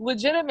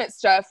legitimate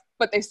stuff,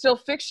 but they still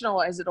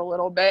fictionalize it a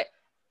little bit,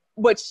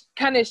 which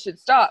kind of should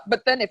stop.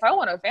 But then if I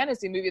want a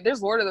fantasy movie,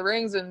 there's Lord of the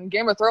Rings and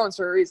Game of Thrones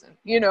for a reason.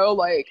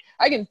 Like,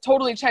 I can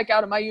totally check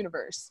out of my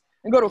universe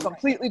and go to a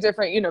completely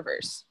different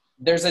universe.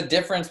 there's a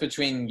difference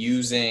between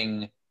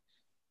using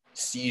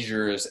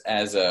seizures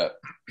as a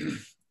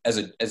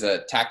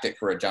tactic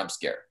for a jump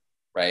scare,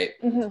 right?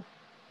 Mm-hmm.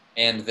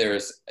 And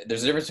there's a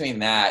difference between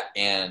that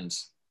and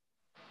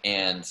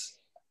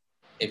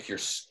if you're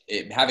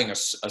having a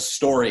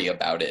story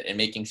about it and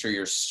making sure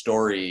your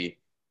story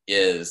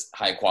is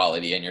high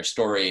quality and your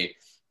story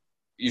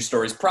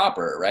is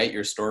proper, right?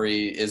 Your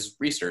story is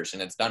researched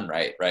and it's done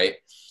right?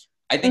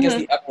 I think as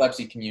the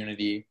epilepsy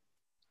community,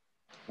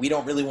 we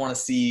don't really want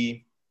to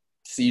see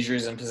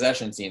seizures and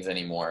possession scenes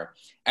anymore.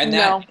 And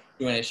that's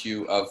an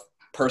issue of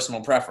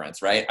personal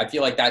preference, right? I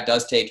feel like that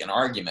does take an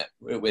argument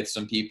with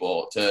some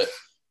people to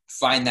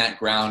find that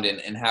ground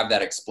and have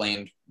that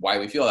explained why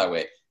we feel that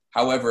way.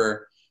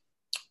 However,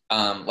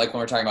 like when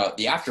we're talking about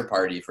the after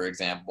party, for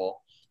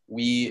example,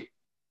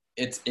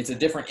 it's a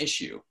different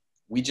issue.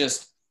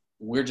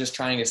 We're just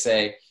trying to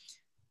say,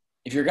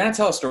 if you're going to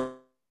tell a story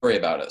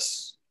about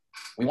us,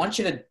 we want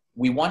you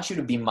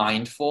to be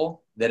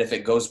mindful that if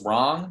it goes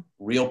wrong,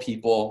 real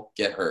people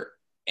get hurt.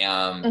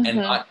 And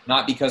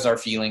not because our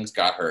feelings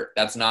got hurt.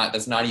 That's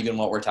not even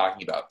what we're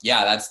talking about.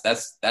 Yeah,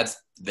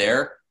 that's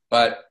there,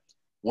 but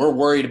we're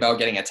worried about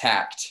getting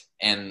attacked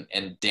and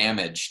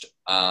damaged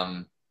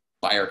by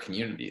our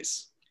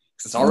communities,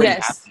 because it's already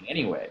happening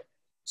anyway.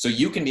 So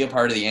you can be a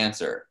part of the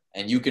answer,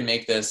 and you can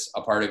make this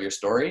a part of your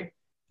story.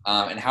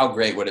 And how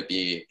great would it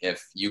be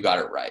if you got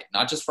it right?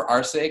 Not just for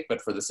our sake,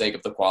 but for the sake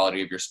of the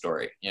quality of your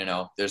story. You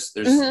know, there's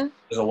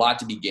a lot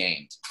to be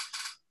gained.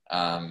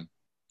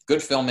 Good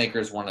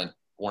filmmakers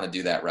want to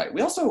do that right.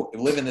 We also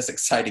live in this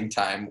exciting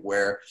time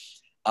where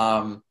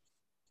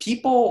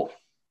people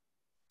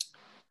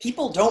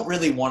don't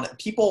really want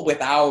people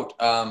without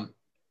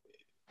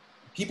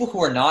people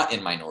who are not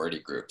in minority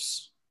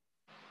groups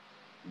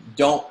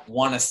don't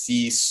want to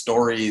see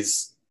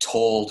stories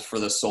told for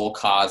the sole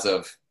cause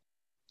of,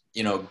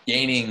 you know,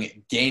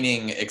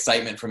 gaining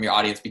excitement from your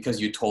audience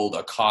because you told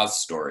a cause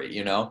story.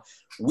 You know,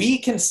 we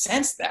can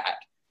sense that.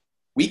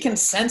 We can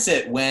sense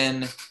it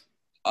when,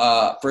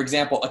 for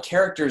example, a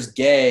character's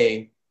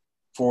gay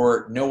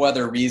for no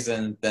other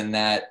reason than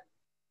that.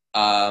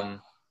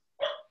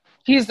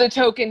 He's the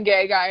token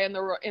gay guy in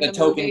the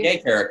token movie. Gay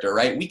character,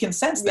 right? We can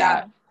sense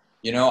that.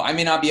 You know, I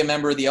may not be a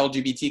member of the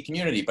LGBT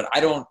community, but I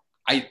don't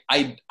like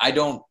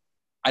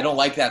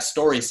that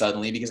story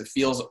suddenly because it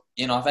feels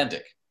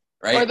inauthentic.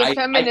 Right? Or the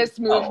feminist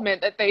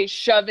movement that they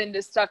shove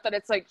into stuff that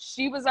it's like,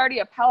 she was already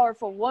a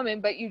powerful woman,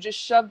 but you just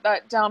shoved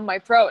that down my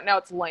throat. Now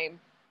it's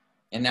lame.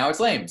 And now it's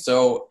lame.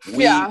 So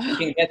we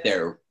can get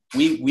there.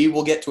 We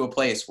will get to a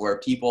place where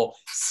people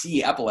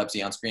see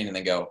epilepsy on screen and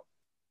they go,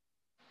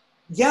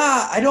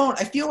 yeah,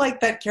 I feel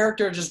like that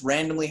character just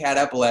randomly had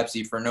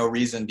epilepsy for no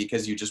reason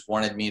because you just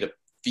wanted me to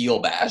feel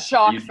bad. A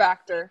shock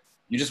factor.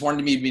 You just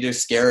wanted me to be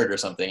scared or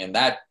something. And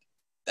that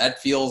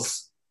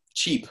feels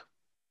cheap.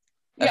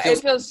 It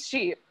feels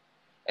cheap.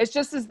 It's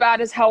just as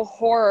bad as how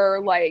horror,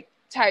 like,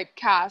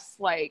 typecasts,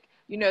 like,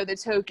 you know, the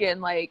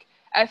token, like,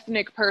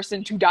 ethnic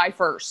person to die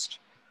first.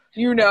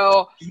 You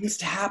know? It used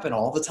to happen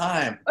all the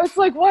time. It's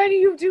like, why do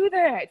you do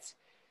that?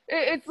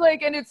 It's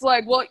like,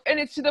 well, and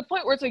it's to the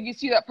point where it's like, you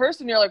see that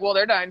person, you're like, well,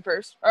 they're dying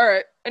first. All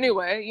right.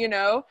 Anyway, you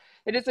know?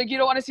 And it's like, you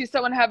don't want to see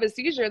someone have a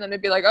seizure and then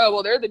it'd be like, oh,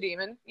 well, they're the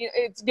demon.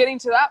 It's getting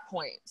to that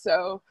point.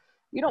 So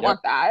you don't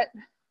want that.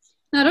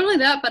 Not only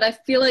that, but I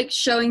feel like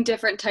showing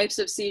different types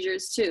of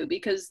seizures too,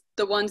 because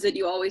the ones that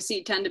you always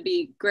see tend to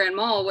be grand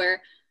mal,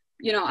 where,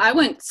 you know, I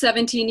went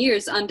 17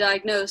 years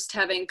undiagnosed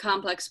having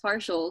complex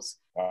partials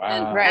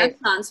and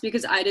absence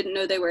because I didn't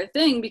know they were a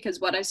thing,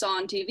 because what I saw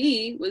on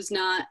TV was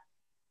not,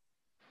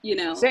 you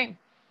know. Same.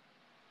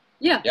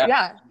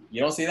 Yeah. You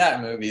don't see that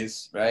in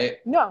movies, right?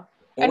 No.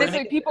 But and it's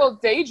like people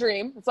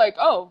daydream. It's like,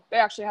 oh, they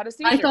actually had a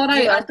seizure.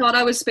 I thought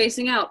I was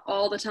spacing out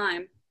all the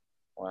time.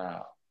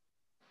 Wow.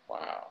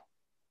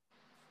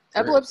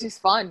 Epilepsy's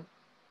fun.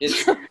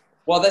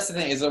 Well, that's the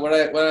thing, is that what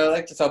I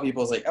like to tell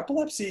people is, like,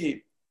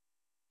 epilepsy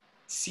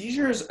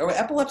seizures, or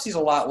epilepsy is a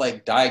lot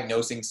like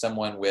diagnosing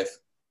someone with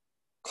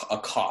a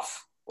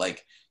cough.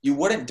 Like, you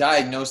wouldn't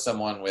diagnose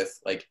someone with,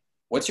 like,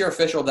 what's your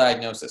official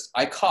diagnosis?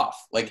 I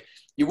cough. Like,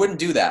 you wouldn't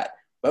do that.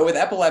 But with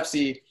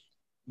epilepsy,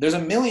 there's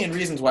a million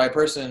reasons why a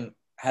person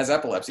has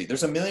epilepsy.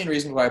 There's a million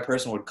reasons why a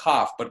person would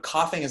cough, but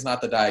coughing is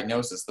not the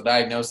diagnosis. The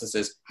diagnosis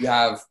is you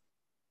have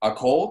a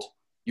cold,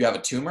 you have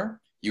a tumor,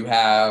 you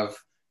have,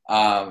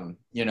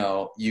 you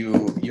know,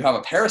 you have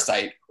a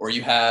parasite, or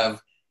you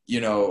have, you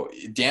know,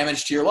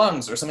 damage to your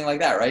lungs or something like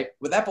that, right?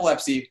 With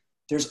epilepsy,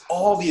 there's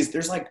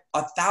like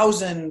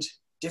 1,000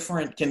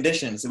 different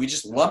conditions that we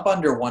just lump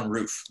under one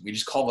roof. We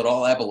just call it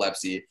all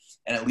epilepsy,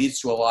 and it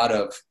leads to a lot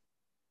of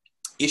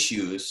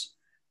issues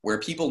where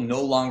people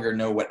no longer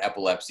know what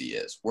epilepsy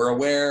is. We're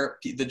aware,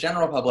 the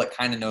general public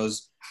kind of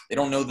knows, they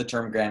don't know the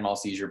term grand mal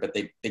seizure, but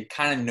they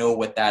kind of know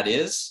what that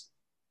is,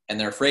 and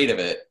they're afraid of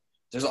it.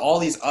 There's all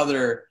these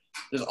other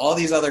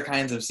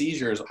kinds of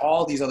seizures,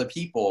 all these other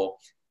people,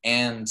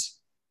 and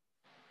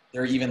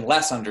they're even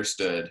less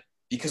understood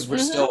because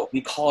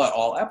we call it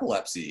all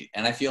epilepsy.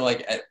 And I feel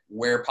like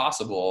where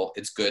possible,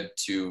 it's good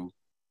to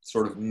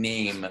sort of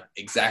name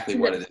exactly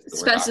what it is that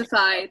we're talking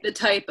Specify the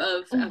type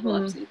of Mhm.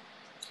 epilepsy. about.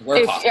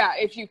 Where possible.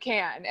 If you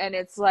can. And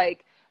it's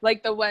like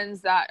the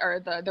ones that are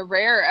the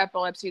rare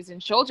epilepsies in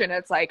children,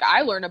 it's like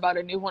I learn about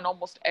a new one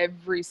almost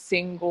every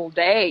single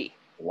day.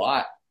 A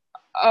lot.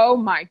 Oh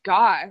my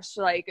gosh,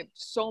 like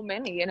so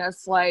many. And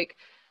it's like,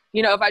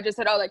 you know, if I just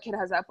said, oh, that kid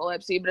has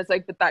epilepsy, but it's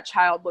like that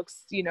child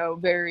looks, you know,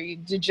 very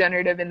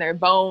degenerative in their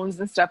bones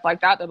and stuff like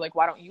that, they're like,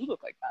 why don't you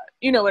look like that?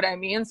 You know what I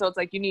mean? So it's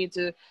like you need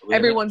to,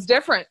 everyone's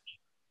different.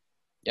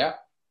 Yep.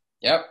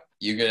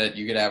 You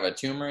could have a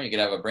tumor, you could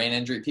have a brain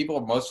injury. People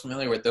are most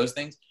familiar with those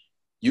things.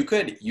 You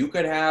could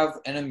have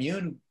an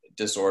immune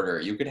disorder.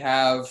 You could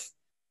have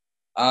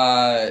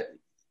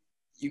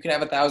you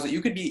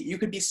could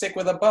be sick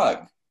with a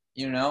bug,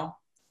 you know?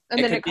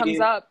 And then it comes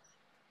up.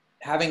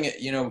 Having it,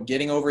 you know,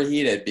 getting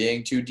overheated,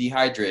 being too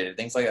dehydrated,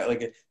 things like that.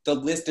 Like the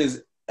list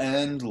is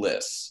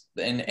endless.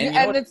 And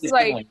it's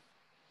like,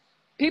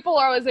 people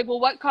are always like, well,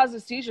 what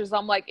causes seizures?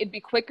 I'm like, it'd be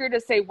quicker to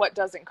say what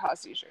doesn't cause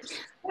seizures.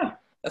 Yeah,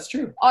 that's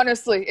true.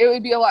 Honestly, it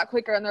would be a lot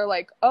quicker. And they're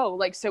like, oh,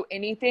 like, so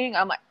anything?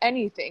 I'm like,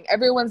 anything.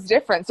 Everyone's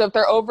different. So if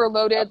they're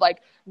overloaded,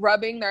 like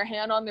rubbing their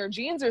hand on their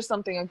jeans or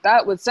something like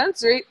that with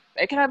sensory,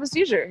 they can have a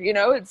seizure. You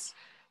know, it's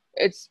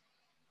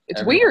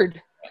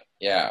weird.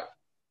 Yeah.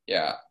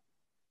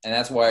 And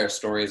that's why our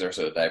stories are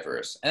so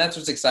diverse. And that's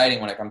what's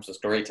exciting when it comes to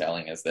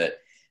storytelling, is that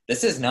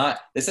this is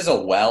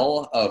a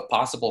well of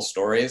possible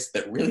stories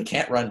that really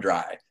can't run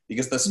dry,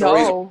 because the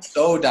stories are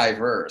so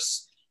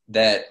diverse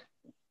that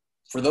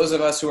for those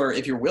of us who are,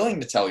 if you're willing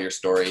to tell your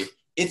story,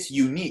 it's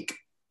unique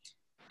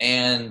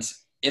and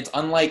it's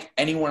unlike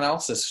anyone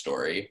else's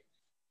story.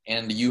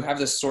 And you have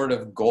this sort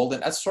of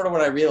that's sort of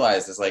what I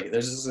realized, is like,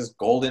 there's this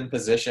golden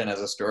position as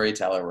a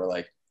storyteller where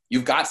like,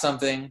 you've got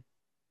something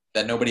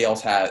that nobody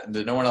else has,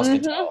 that no one else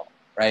can tell,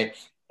 right?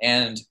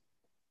 And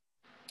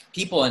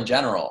people in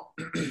general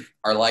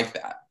are like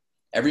that.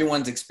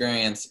 Everyone's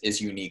experience is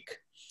unique,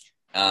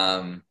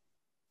 and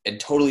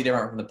totally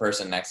different from the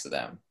person next to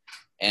them.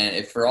 And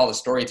if for all the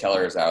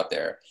storytellers out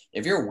there,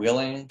 if you're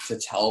willing to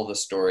tell the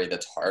story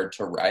that's hard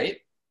to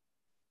write,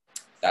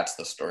 that's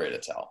the story to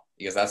tell,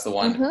 because that's the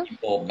one that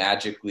people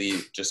magically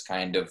just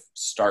kind of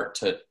start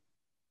to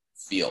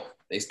feel.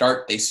 They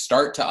start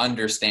to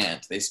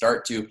understand. They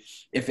start to,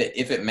 if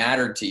it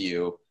mattered to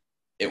you,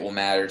 it will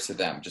matter to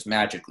them just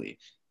magically.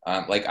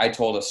 Like I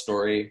told a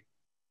story,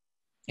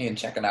 you can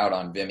check it out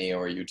on Vimeo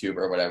or YouTube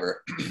or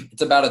whatever.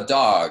 It's about a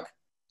dog,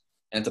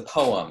 and it's a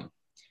poem,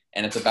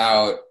 and it's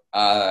about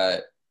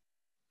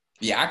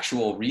the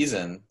actual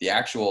reason, the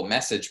actual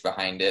message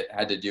behind it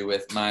had to do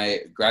with my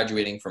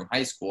graduating from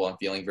high school and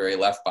feeling very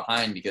left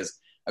behind, because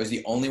I was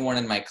the only one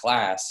in my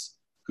class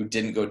who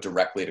didn't go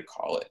directly to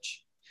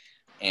college.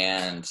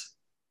 And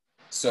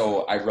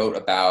so I wrote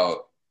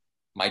about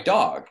my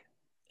dog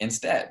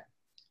instead.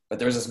 But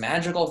there was this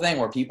magical thing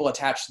where people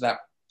attach to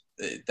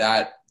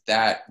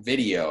that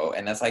video,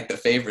 and that's like their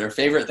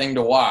favorite thing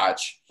to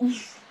watch.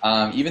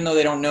 Even though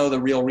they don't know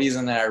the real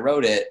reason that I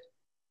wrote it,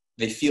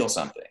 they feel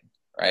something,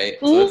 right?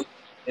 So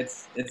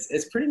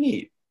it's pretty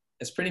neat.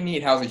 It's pretty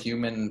neat how the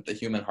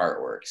human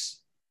heart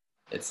works.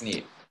 It's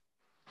neat.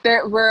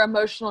 We're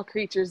emotional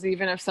creatures,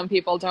 even if some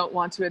people don't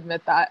want to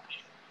admit that.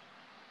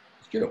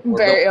 True.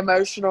 Very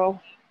emotional.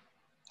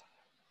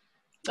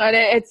 And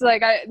it's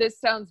like, this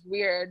sounds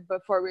weird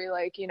before we,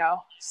 like, you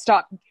know,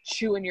 stop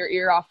chewing your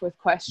ear off with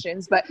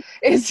questions, but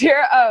is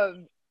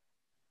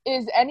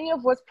any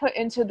of what's put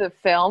into the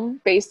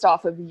film based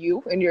off of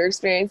you and your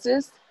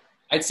experiences?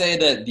 I'd say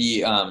that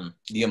the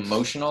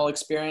emotional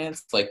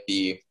experience, like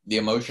the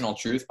emotional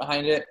truth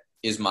behind it,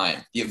 is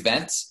mine. The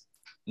events,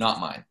 not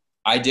mine.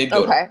 I did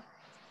go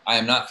I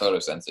am not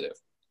photosensitive.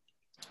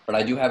 But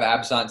I do have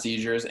absence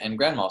seizures and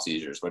grand mal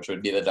seizures, which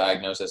would be the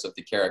diagnosis of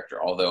the character.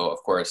 Although,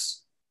 of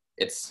course,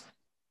 it's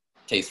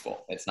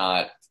tasteful. It's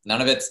not, none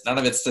of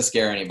it's to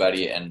scare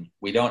anybody. And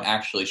we don't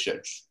actually show,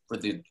 for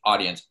the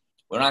audience,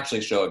 we don't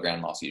actually show a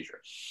grand mal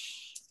seizure.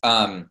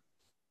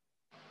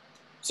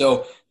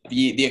 So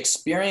the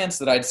experience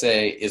that I'd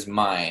say is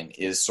mine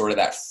is sort of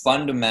that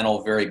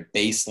fundamental, very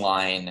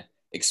baseline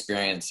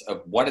experience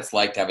of what it's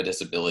like to have a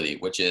disability,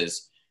 which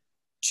is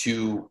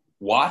to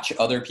watch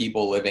other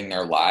people living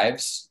their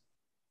lives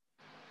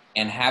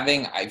and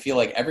I feel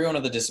like everyone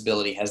with a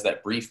disability has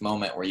that brief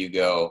moment where you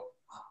go,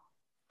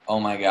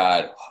 oh my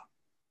God,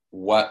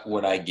 what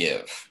would I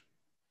give?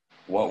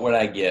 What would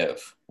I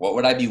give? What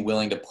would I be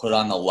willing to put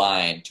on the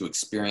line to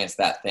experience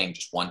that thing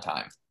just one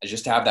time?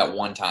 Just to have that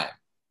one time.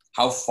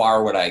 How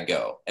far would I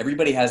go?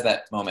 Everybody has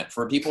that moment.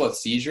 For people with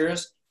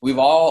seizures, we've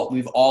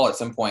all at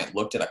some point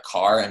looked at a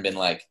car and been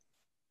like,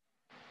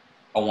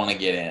 I want to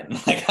get in.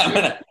 Like I'm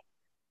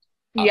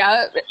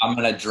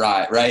gonna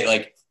drive, right?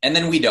 Like, and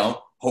then we don't.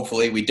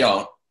 Hopefully we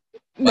don't.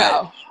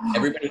 But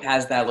everybody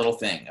has that little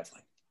thing of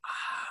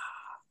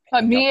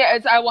like, me,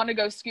 I want to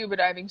go scuba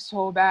diving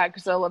so bad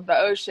because I love the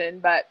ocean,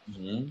 but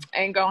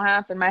ain't gonna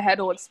happen. My head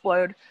will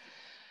explode.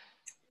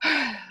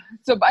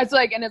 So it's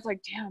like,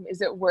 damn,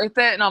 is it worth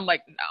it? And I'm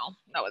like,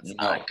 no, it's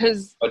not.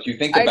 Because but you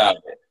think about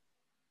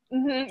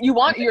it.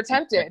 You're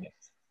tempted.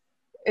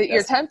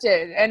 you're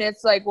tempted, and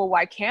it's like, well,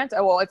 why can't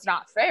I? Well, it's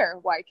not fair.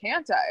 Why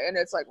can't I? And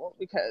it's like, well,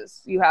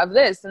 because you have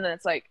this. And then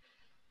it's like,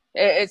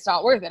 it's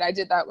not worth it. I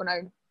did that when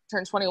I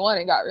turned 21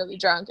 and got really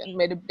drunk and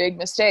made a big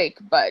mistake,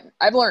 but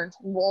I've learned.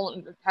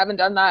 Haven't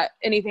done that,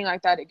 anything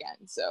like that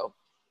again. So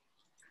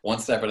one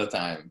step at a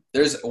time.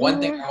 There's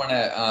one thing I want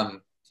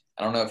to,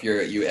 I don't know if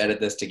you edit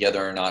this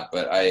together or not,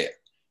 but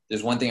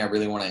there's one thing I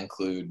really want to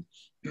include.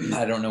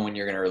 I don't know when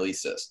you're going to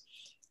release this.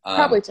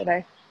 Probably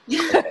today.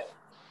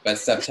 But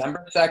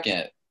September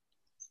 2nd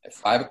at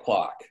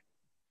 5:00,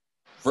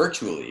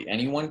 virtually,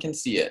 anyone can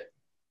see it.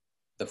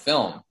 The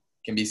film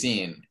can be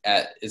seen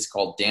it's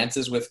called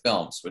Dances with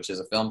Films, which is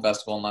a film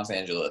festival in Los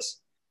Angeles.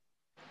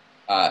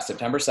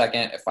 September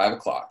 2nd at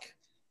 5:00.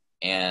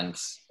 And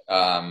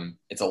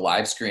it's a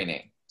live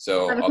screening.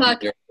 So 5 I'll o'clock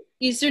be there.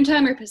 Eastern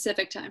time or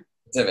Pacific time?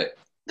 Pacific.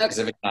 Okay.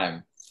 Pacific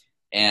time.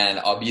 And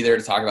I'll be there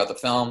to talk about the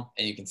film,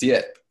 and you can see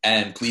it.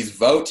 And please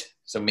vote,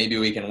 so maybe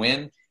we can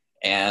win.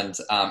 And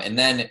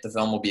then the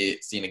film will be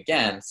seen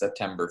again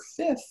September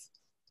 5th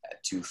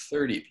at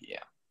 2:30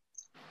 p.m.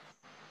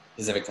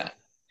 Pacific time.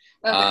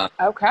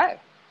 Okay.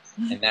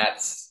 And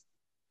that's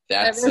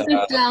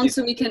everything's down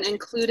so we can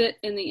include it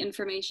in the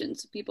information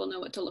so people know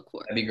what to look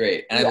for. That'd be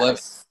great. And I love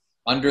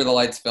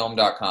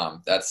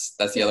underthelightsfilm.com. That's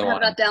the other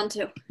one. Have that down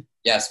too.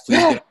 Yes, please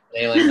get a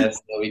mailing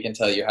list so we can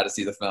tell you how to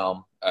see the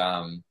film.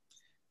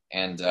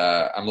 And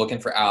I'm looking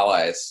for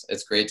allies.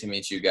 It's great to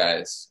meet you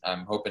guys.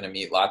 I'm hoping to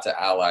meet lots of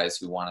allies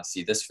who want to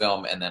see this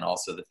film and then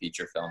also the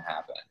feature film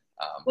happen.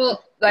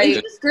 Well,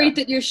 it's great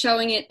that you're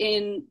showing it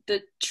in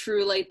the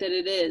true light that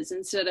it is,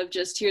 instead of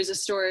just here's a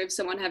story of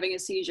someone having a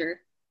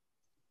seizure.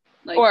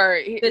 Like, or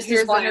here's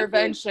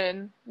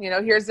intervention.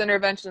 Here's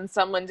intervention.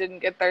 Someone didn't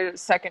get their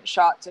second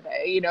shot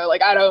today.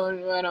 Like I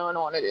don't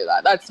want to do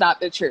that. That's not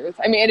the truth.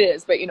 I mean, it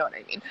is, but you know what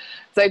I mean.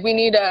 It's like we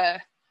need a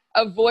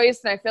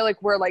voice, and I feel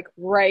like we're like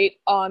right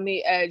on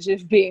the edge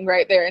of being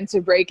right there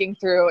into breaking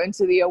through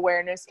into the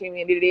awareness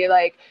community.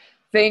 Like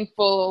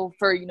thankful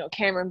for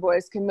Cameron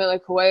Boyce,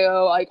 Camila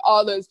Cabello, like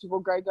all those people,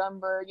 Greg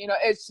Gumber.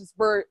 It's just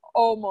we're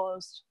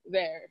almost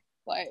there.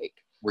 Like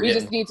we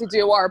just need to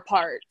do our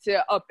part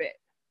to up it.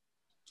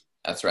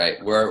 That's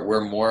right.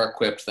 We're more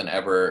equipped than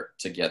ever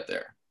to get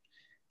there.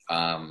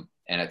 And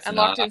it's and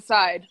locked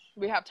inside.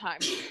 We have time.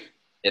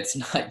 It's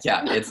not.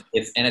 Yeah.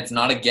 It's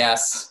not a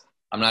guess.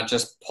 I'm not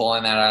just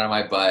pulling that out of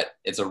my butt.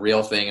 It's a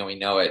real thing, and we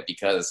know it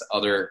because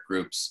other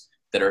groups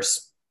that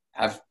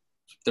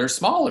they're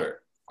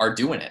smaller are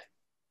doing it.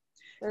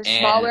 They're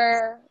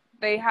smaller.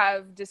 They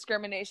have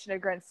discrimination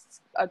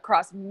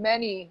across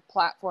many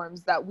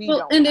platforms that we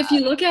don't and have. If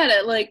you look at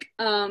it, like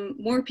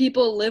more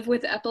people live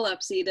with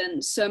epilepsy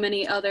than so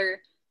many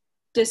other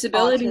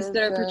disabilities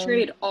that are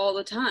portrayed all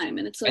the time,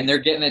 and it's like, and they're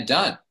getting it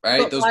done,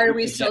 right? But why are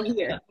we still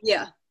here?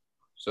 Yeah.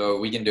 So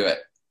we can do it.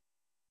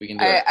 We can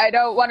do it. I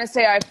don't want to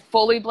say I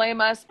fully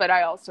blame us, but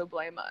I also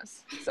blame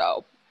us.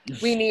 So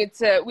we need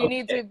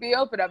to be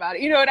open about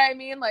it. You know what I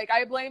mean? Like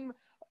I blame.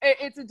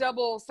 It's a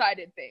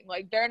double-sided thing.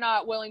 Like they're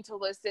not willing to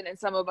listen, and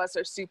some of us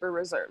are super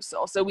reserved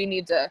still. So we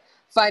need to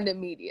find a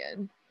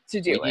median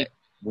to do it.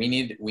 We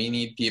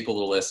need people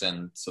to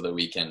listen so that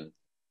we can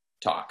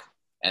talk.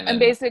 And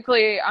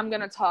basically, I'm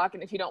gonna talk,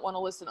 and if you don't want to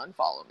listen,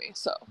 unfollow me.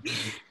 So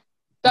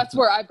that's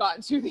where I've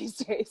gotten to these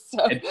days.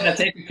 So it's gonna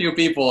take a few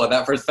people in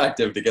that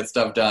perspective to get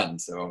stuff done.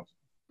 So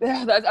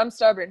yeah, I'm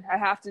stubborn. I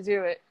have to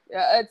do it.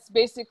 Yeah, it's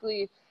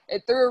basically.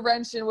 It threw a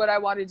wrench in what I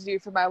wanted to do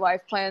for my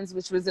life plans,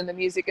 which was in the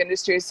music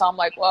industry. So I'm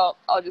like, well,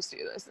 I'll just do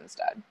this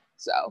instead.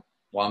 So.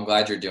 Well, I'm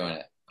glad you're doing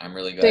it. I'm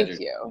really glad. Thank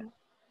you.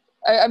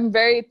 I'm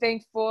very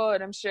thankful,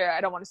 and I'm sure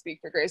I don't want to speak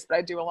for Grace, but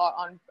I do a lot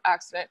on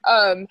accident.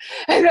 And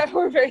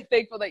we're very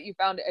thankful that you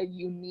found a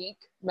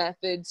unique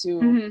method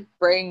to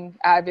bring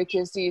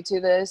advocacy to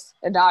this,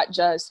 and not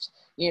just,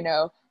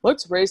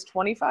 let's raise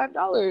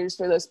 $25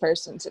 for this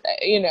person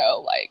today.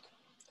 Like.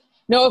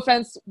 No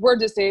offense, we're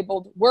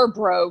disabled, we're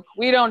broke,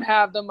 we don't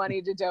have the money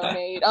to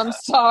donate. I'm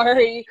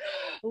sorry,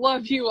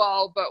 love you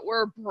all, but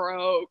we're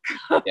broke.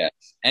 Yes,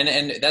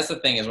 and that's the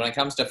thing is when it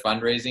comes to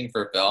fundraising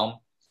for film,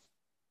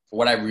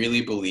 what I really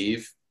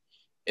believe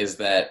is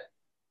that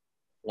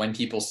when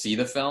people see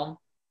the film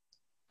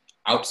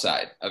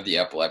outside of the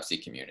epilepsy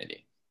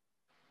community,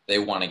 they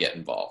want to get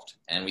involved.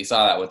 And we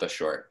saw that with a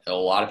short. A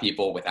lot of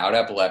people without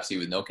epilepsy,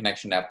 with no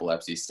connection to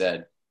epilepsy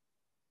said,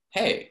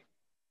 hey,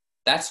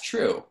 that's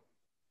true.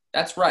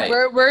 That's right.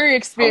 We're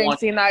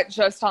experiencing that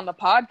just on the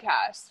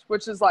podcast,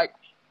 which is like,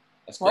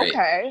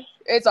 okay,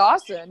 it's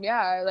awesome.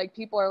 Yeah. Like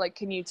people are like,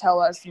 can you tell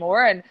us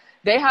more? And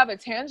they have a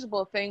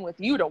tangible thing with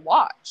you to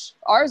watch.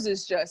 Ours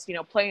is just,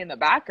 play in the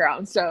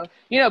background. So,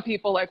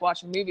 people like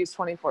watching movies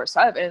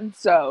 24/7.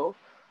 So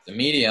the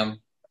medium.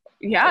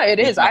 Yeah, it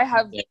is. I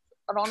have it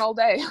on all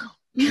day.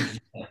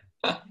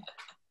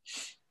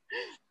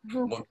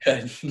 Well,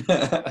 good.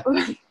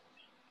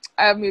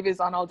 I have movies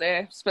on all day.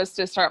 I'm supposed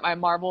to start my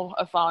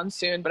Marvel-a-thon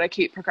soon, but I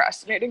keep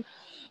procrastinating.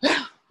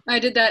 I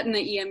did that in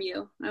the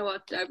EMU.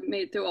 I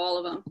made through all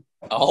of them.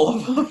 All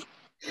of them?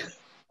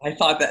 I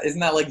thought isn't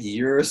that like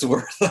years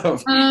worth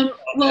of?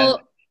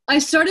 Well, I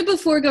started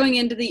before going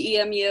into the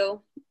EMU.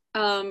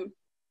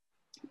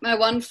 my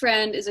one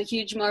friend is a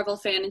huge Marvel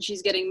fan and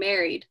she's getting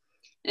married.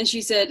 And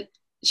she said,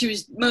 she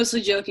was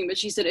mostly joking, but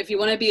she said, if you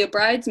want to be a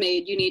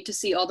bridesmaid, you need to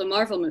see all the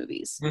Marvel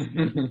movies.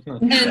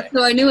 And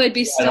so I knew I'd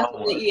be stuck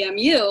in the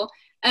EMU.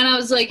 And I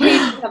was like, hey,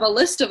 I have a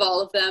list of all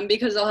of them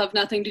because I'll have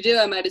nothing to do.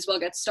 I might as well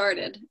get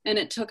started. And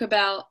it took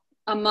about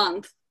a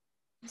month,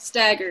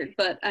 staggered,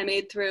 but I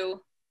made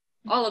through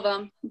all of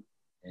them.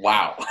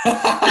 Wow.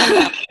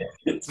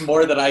 It's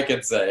more than I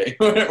could say.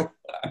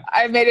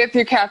 I made it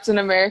through Captain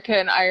America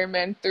and Iron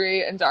Man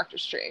 3 and Doctor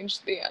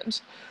Strange, the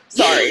end.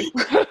 Sorry.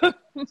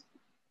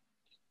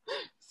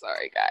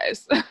 Sorry,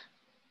 guys.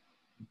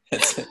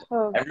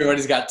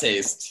 Everybody's got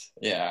taste.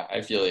 Yeah,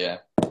 I feel ya.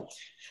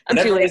 I'm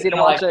too lazy to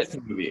watch it.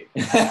 Movie.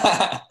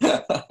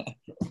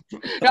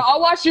 No, I'll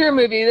watch your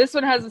movie. This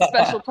one has a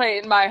special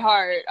place in my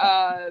heart.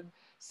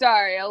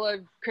 Sorry, I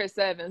love Chris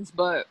Evans,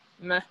 but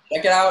meh.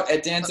 Check it out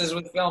at Dances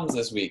with Films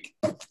this week.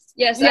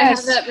 Yes, I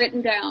have that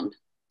written down.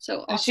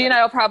 So awesome. She and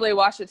I will probably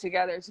watch it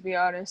together, to be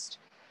honest.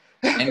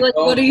 Like,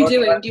 what are you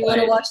doing? Do you want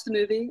to watch the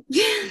movie?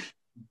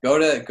 Go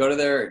to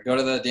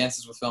the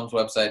Dances with Films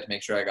website to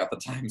make sure I got the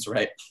times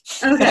right.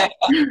 Okay.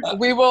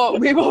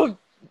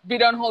 We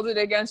don't hold it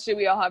against you.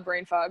 We all have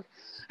brain fog.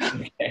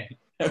 Okay.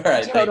 All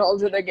right. Don't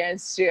hold it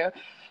against you.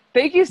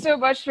 Thank you so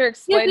much for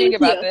explaining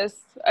about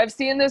this. I've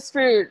seen this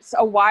for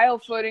a while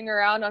floating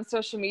around on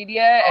social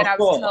media, and I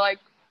was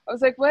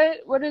like,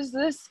 what is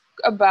this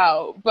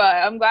about? But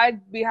I'm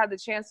glad we had the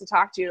chance to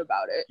talk to you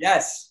about it.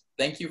 Yes.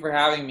 Thank you for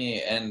having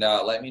me, and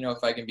let me know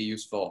if I can be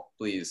useful,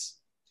 please.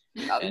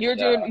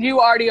 You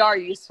already are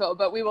useful,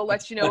 but we will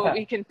let you know what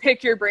we can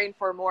pick your brain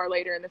for more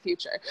later in the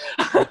future.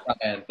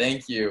 And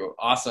thank you.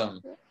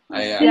 Awesome.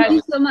 Thank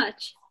you so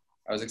much.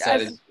 I was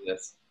excited to do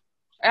this.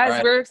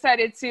 We're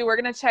excited too. We're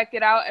going to check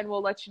it out and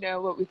we'll let you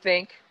know what we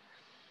think.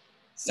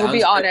 We'll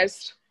be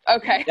honest.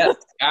 Okay. Yes.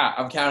 Yeah,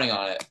 I'm counting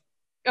on it.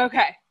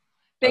 Okay.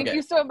 Thank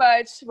you so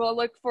much. We'll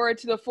look forward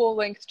to the full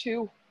length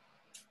too.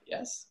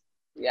 Yes.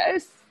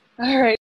 Yes. All right.